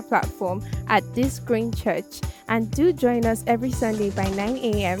media platform at This Green Church, and do join us every Sunday by 9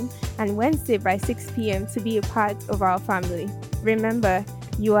 a.m. and Wednesday by 6 p.m. to be a part of our family. Remember,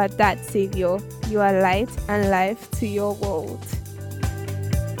 you are that Savior. You are light and life to your world.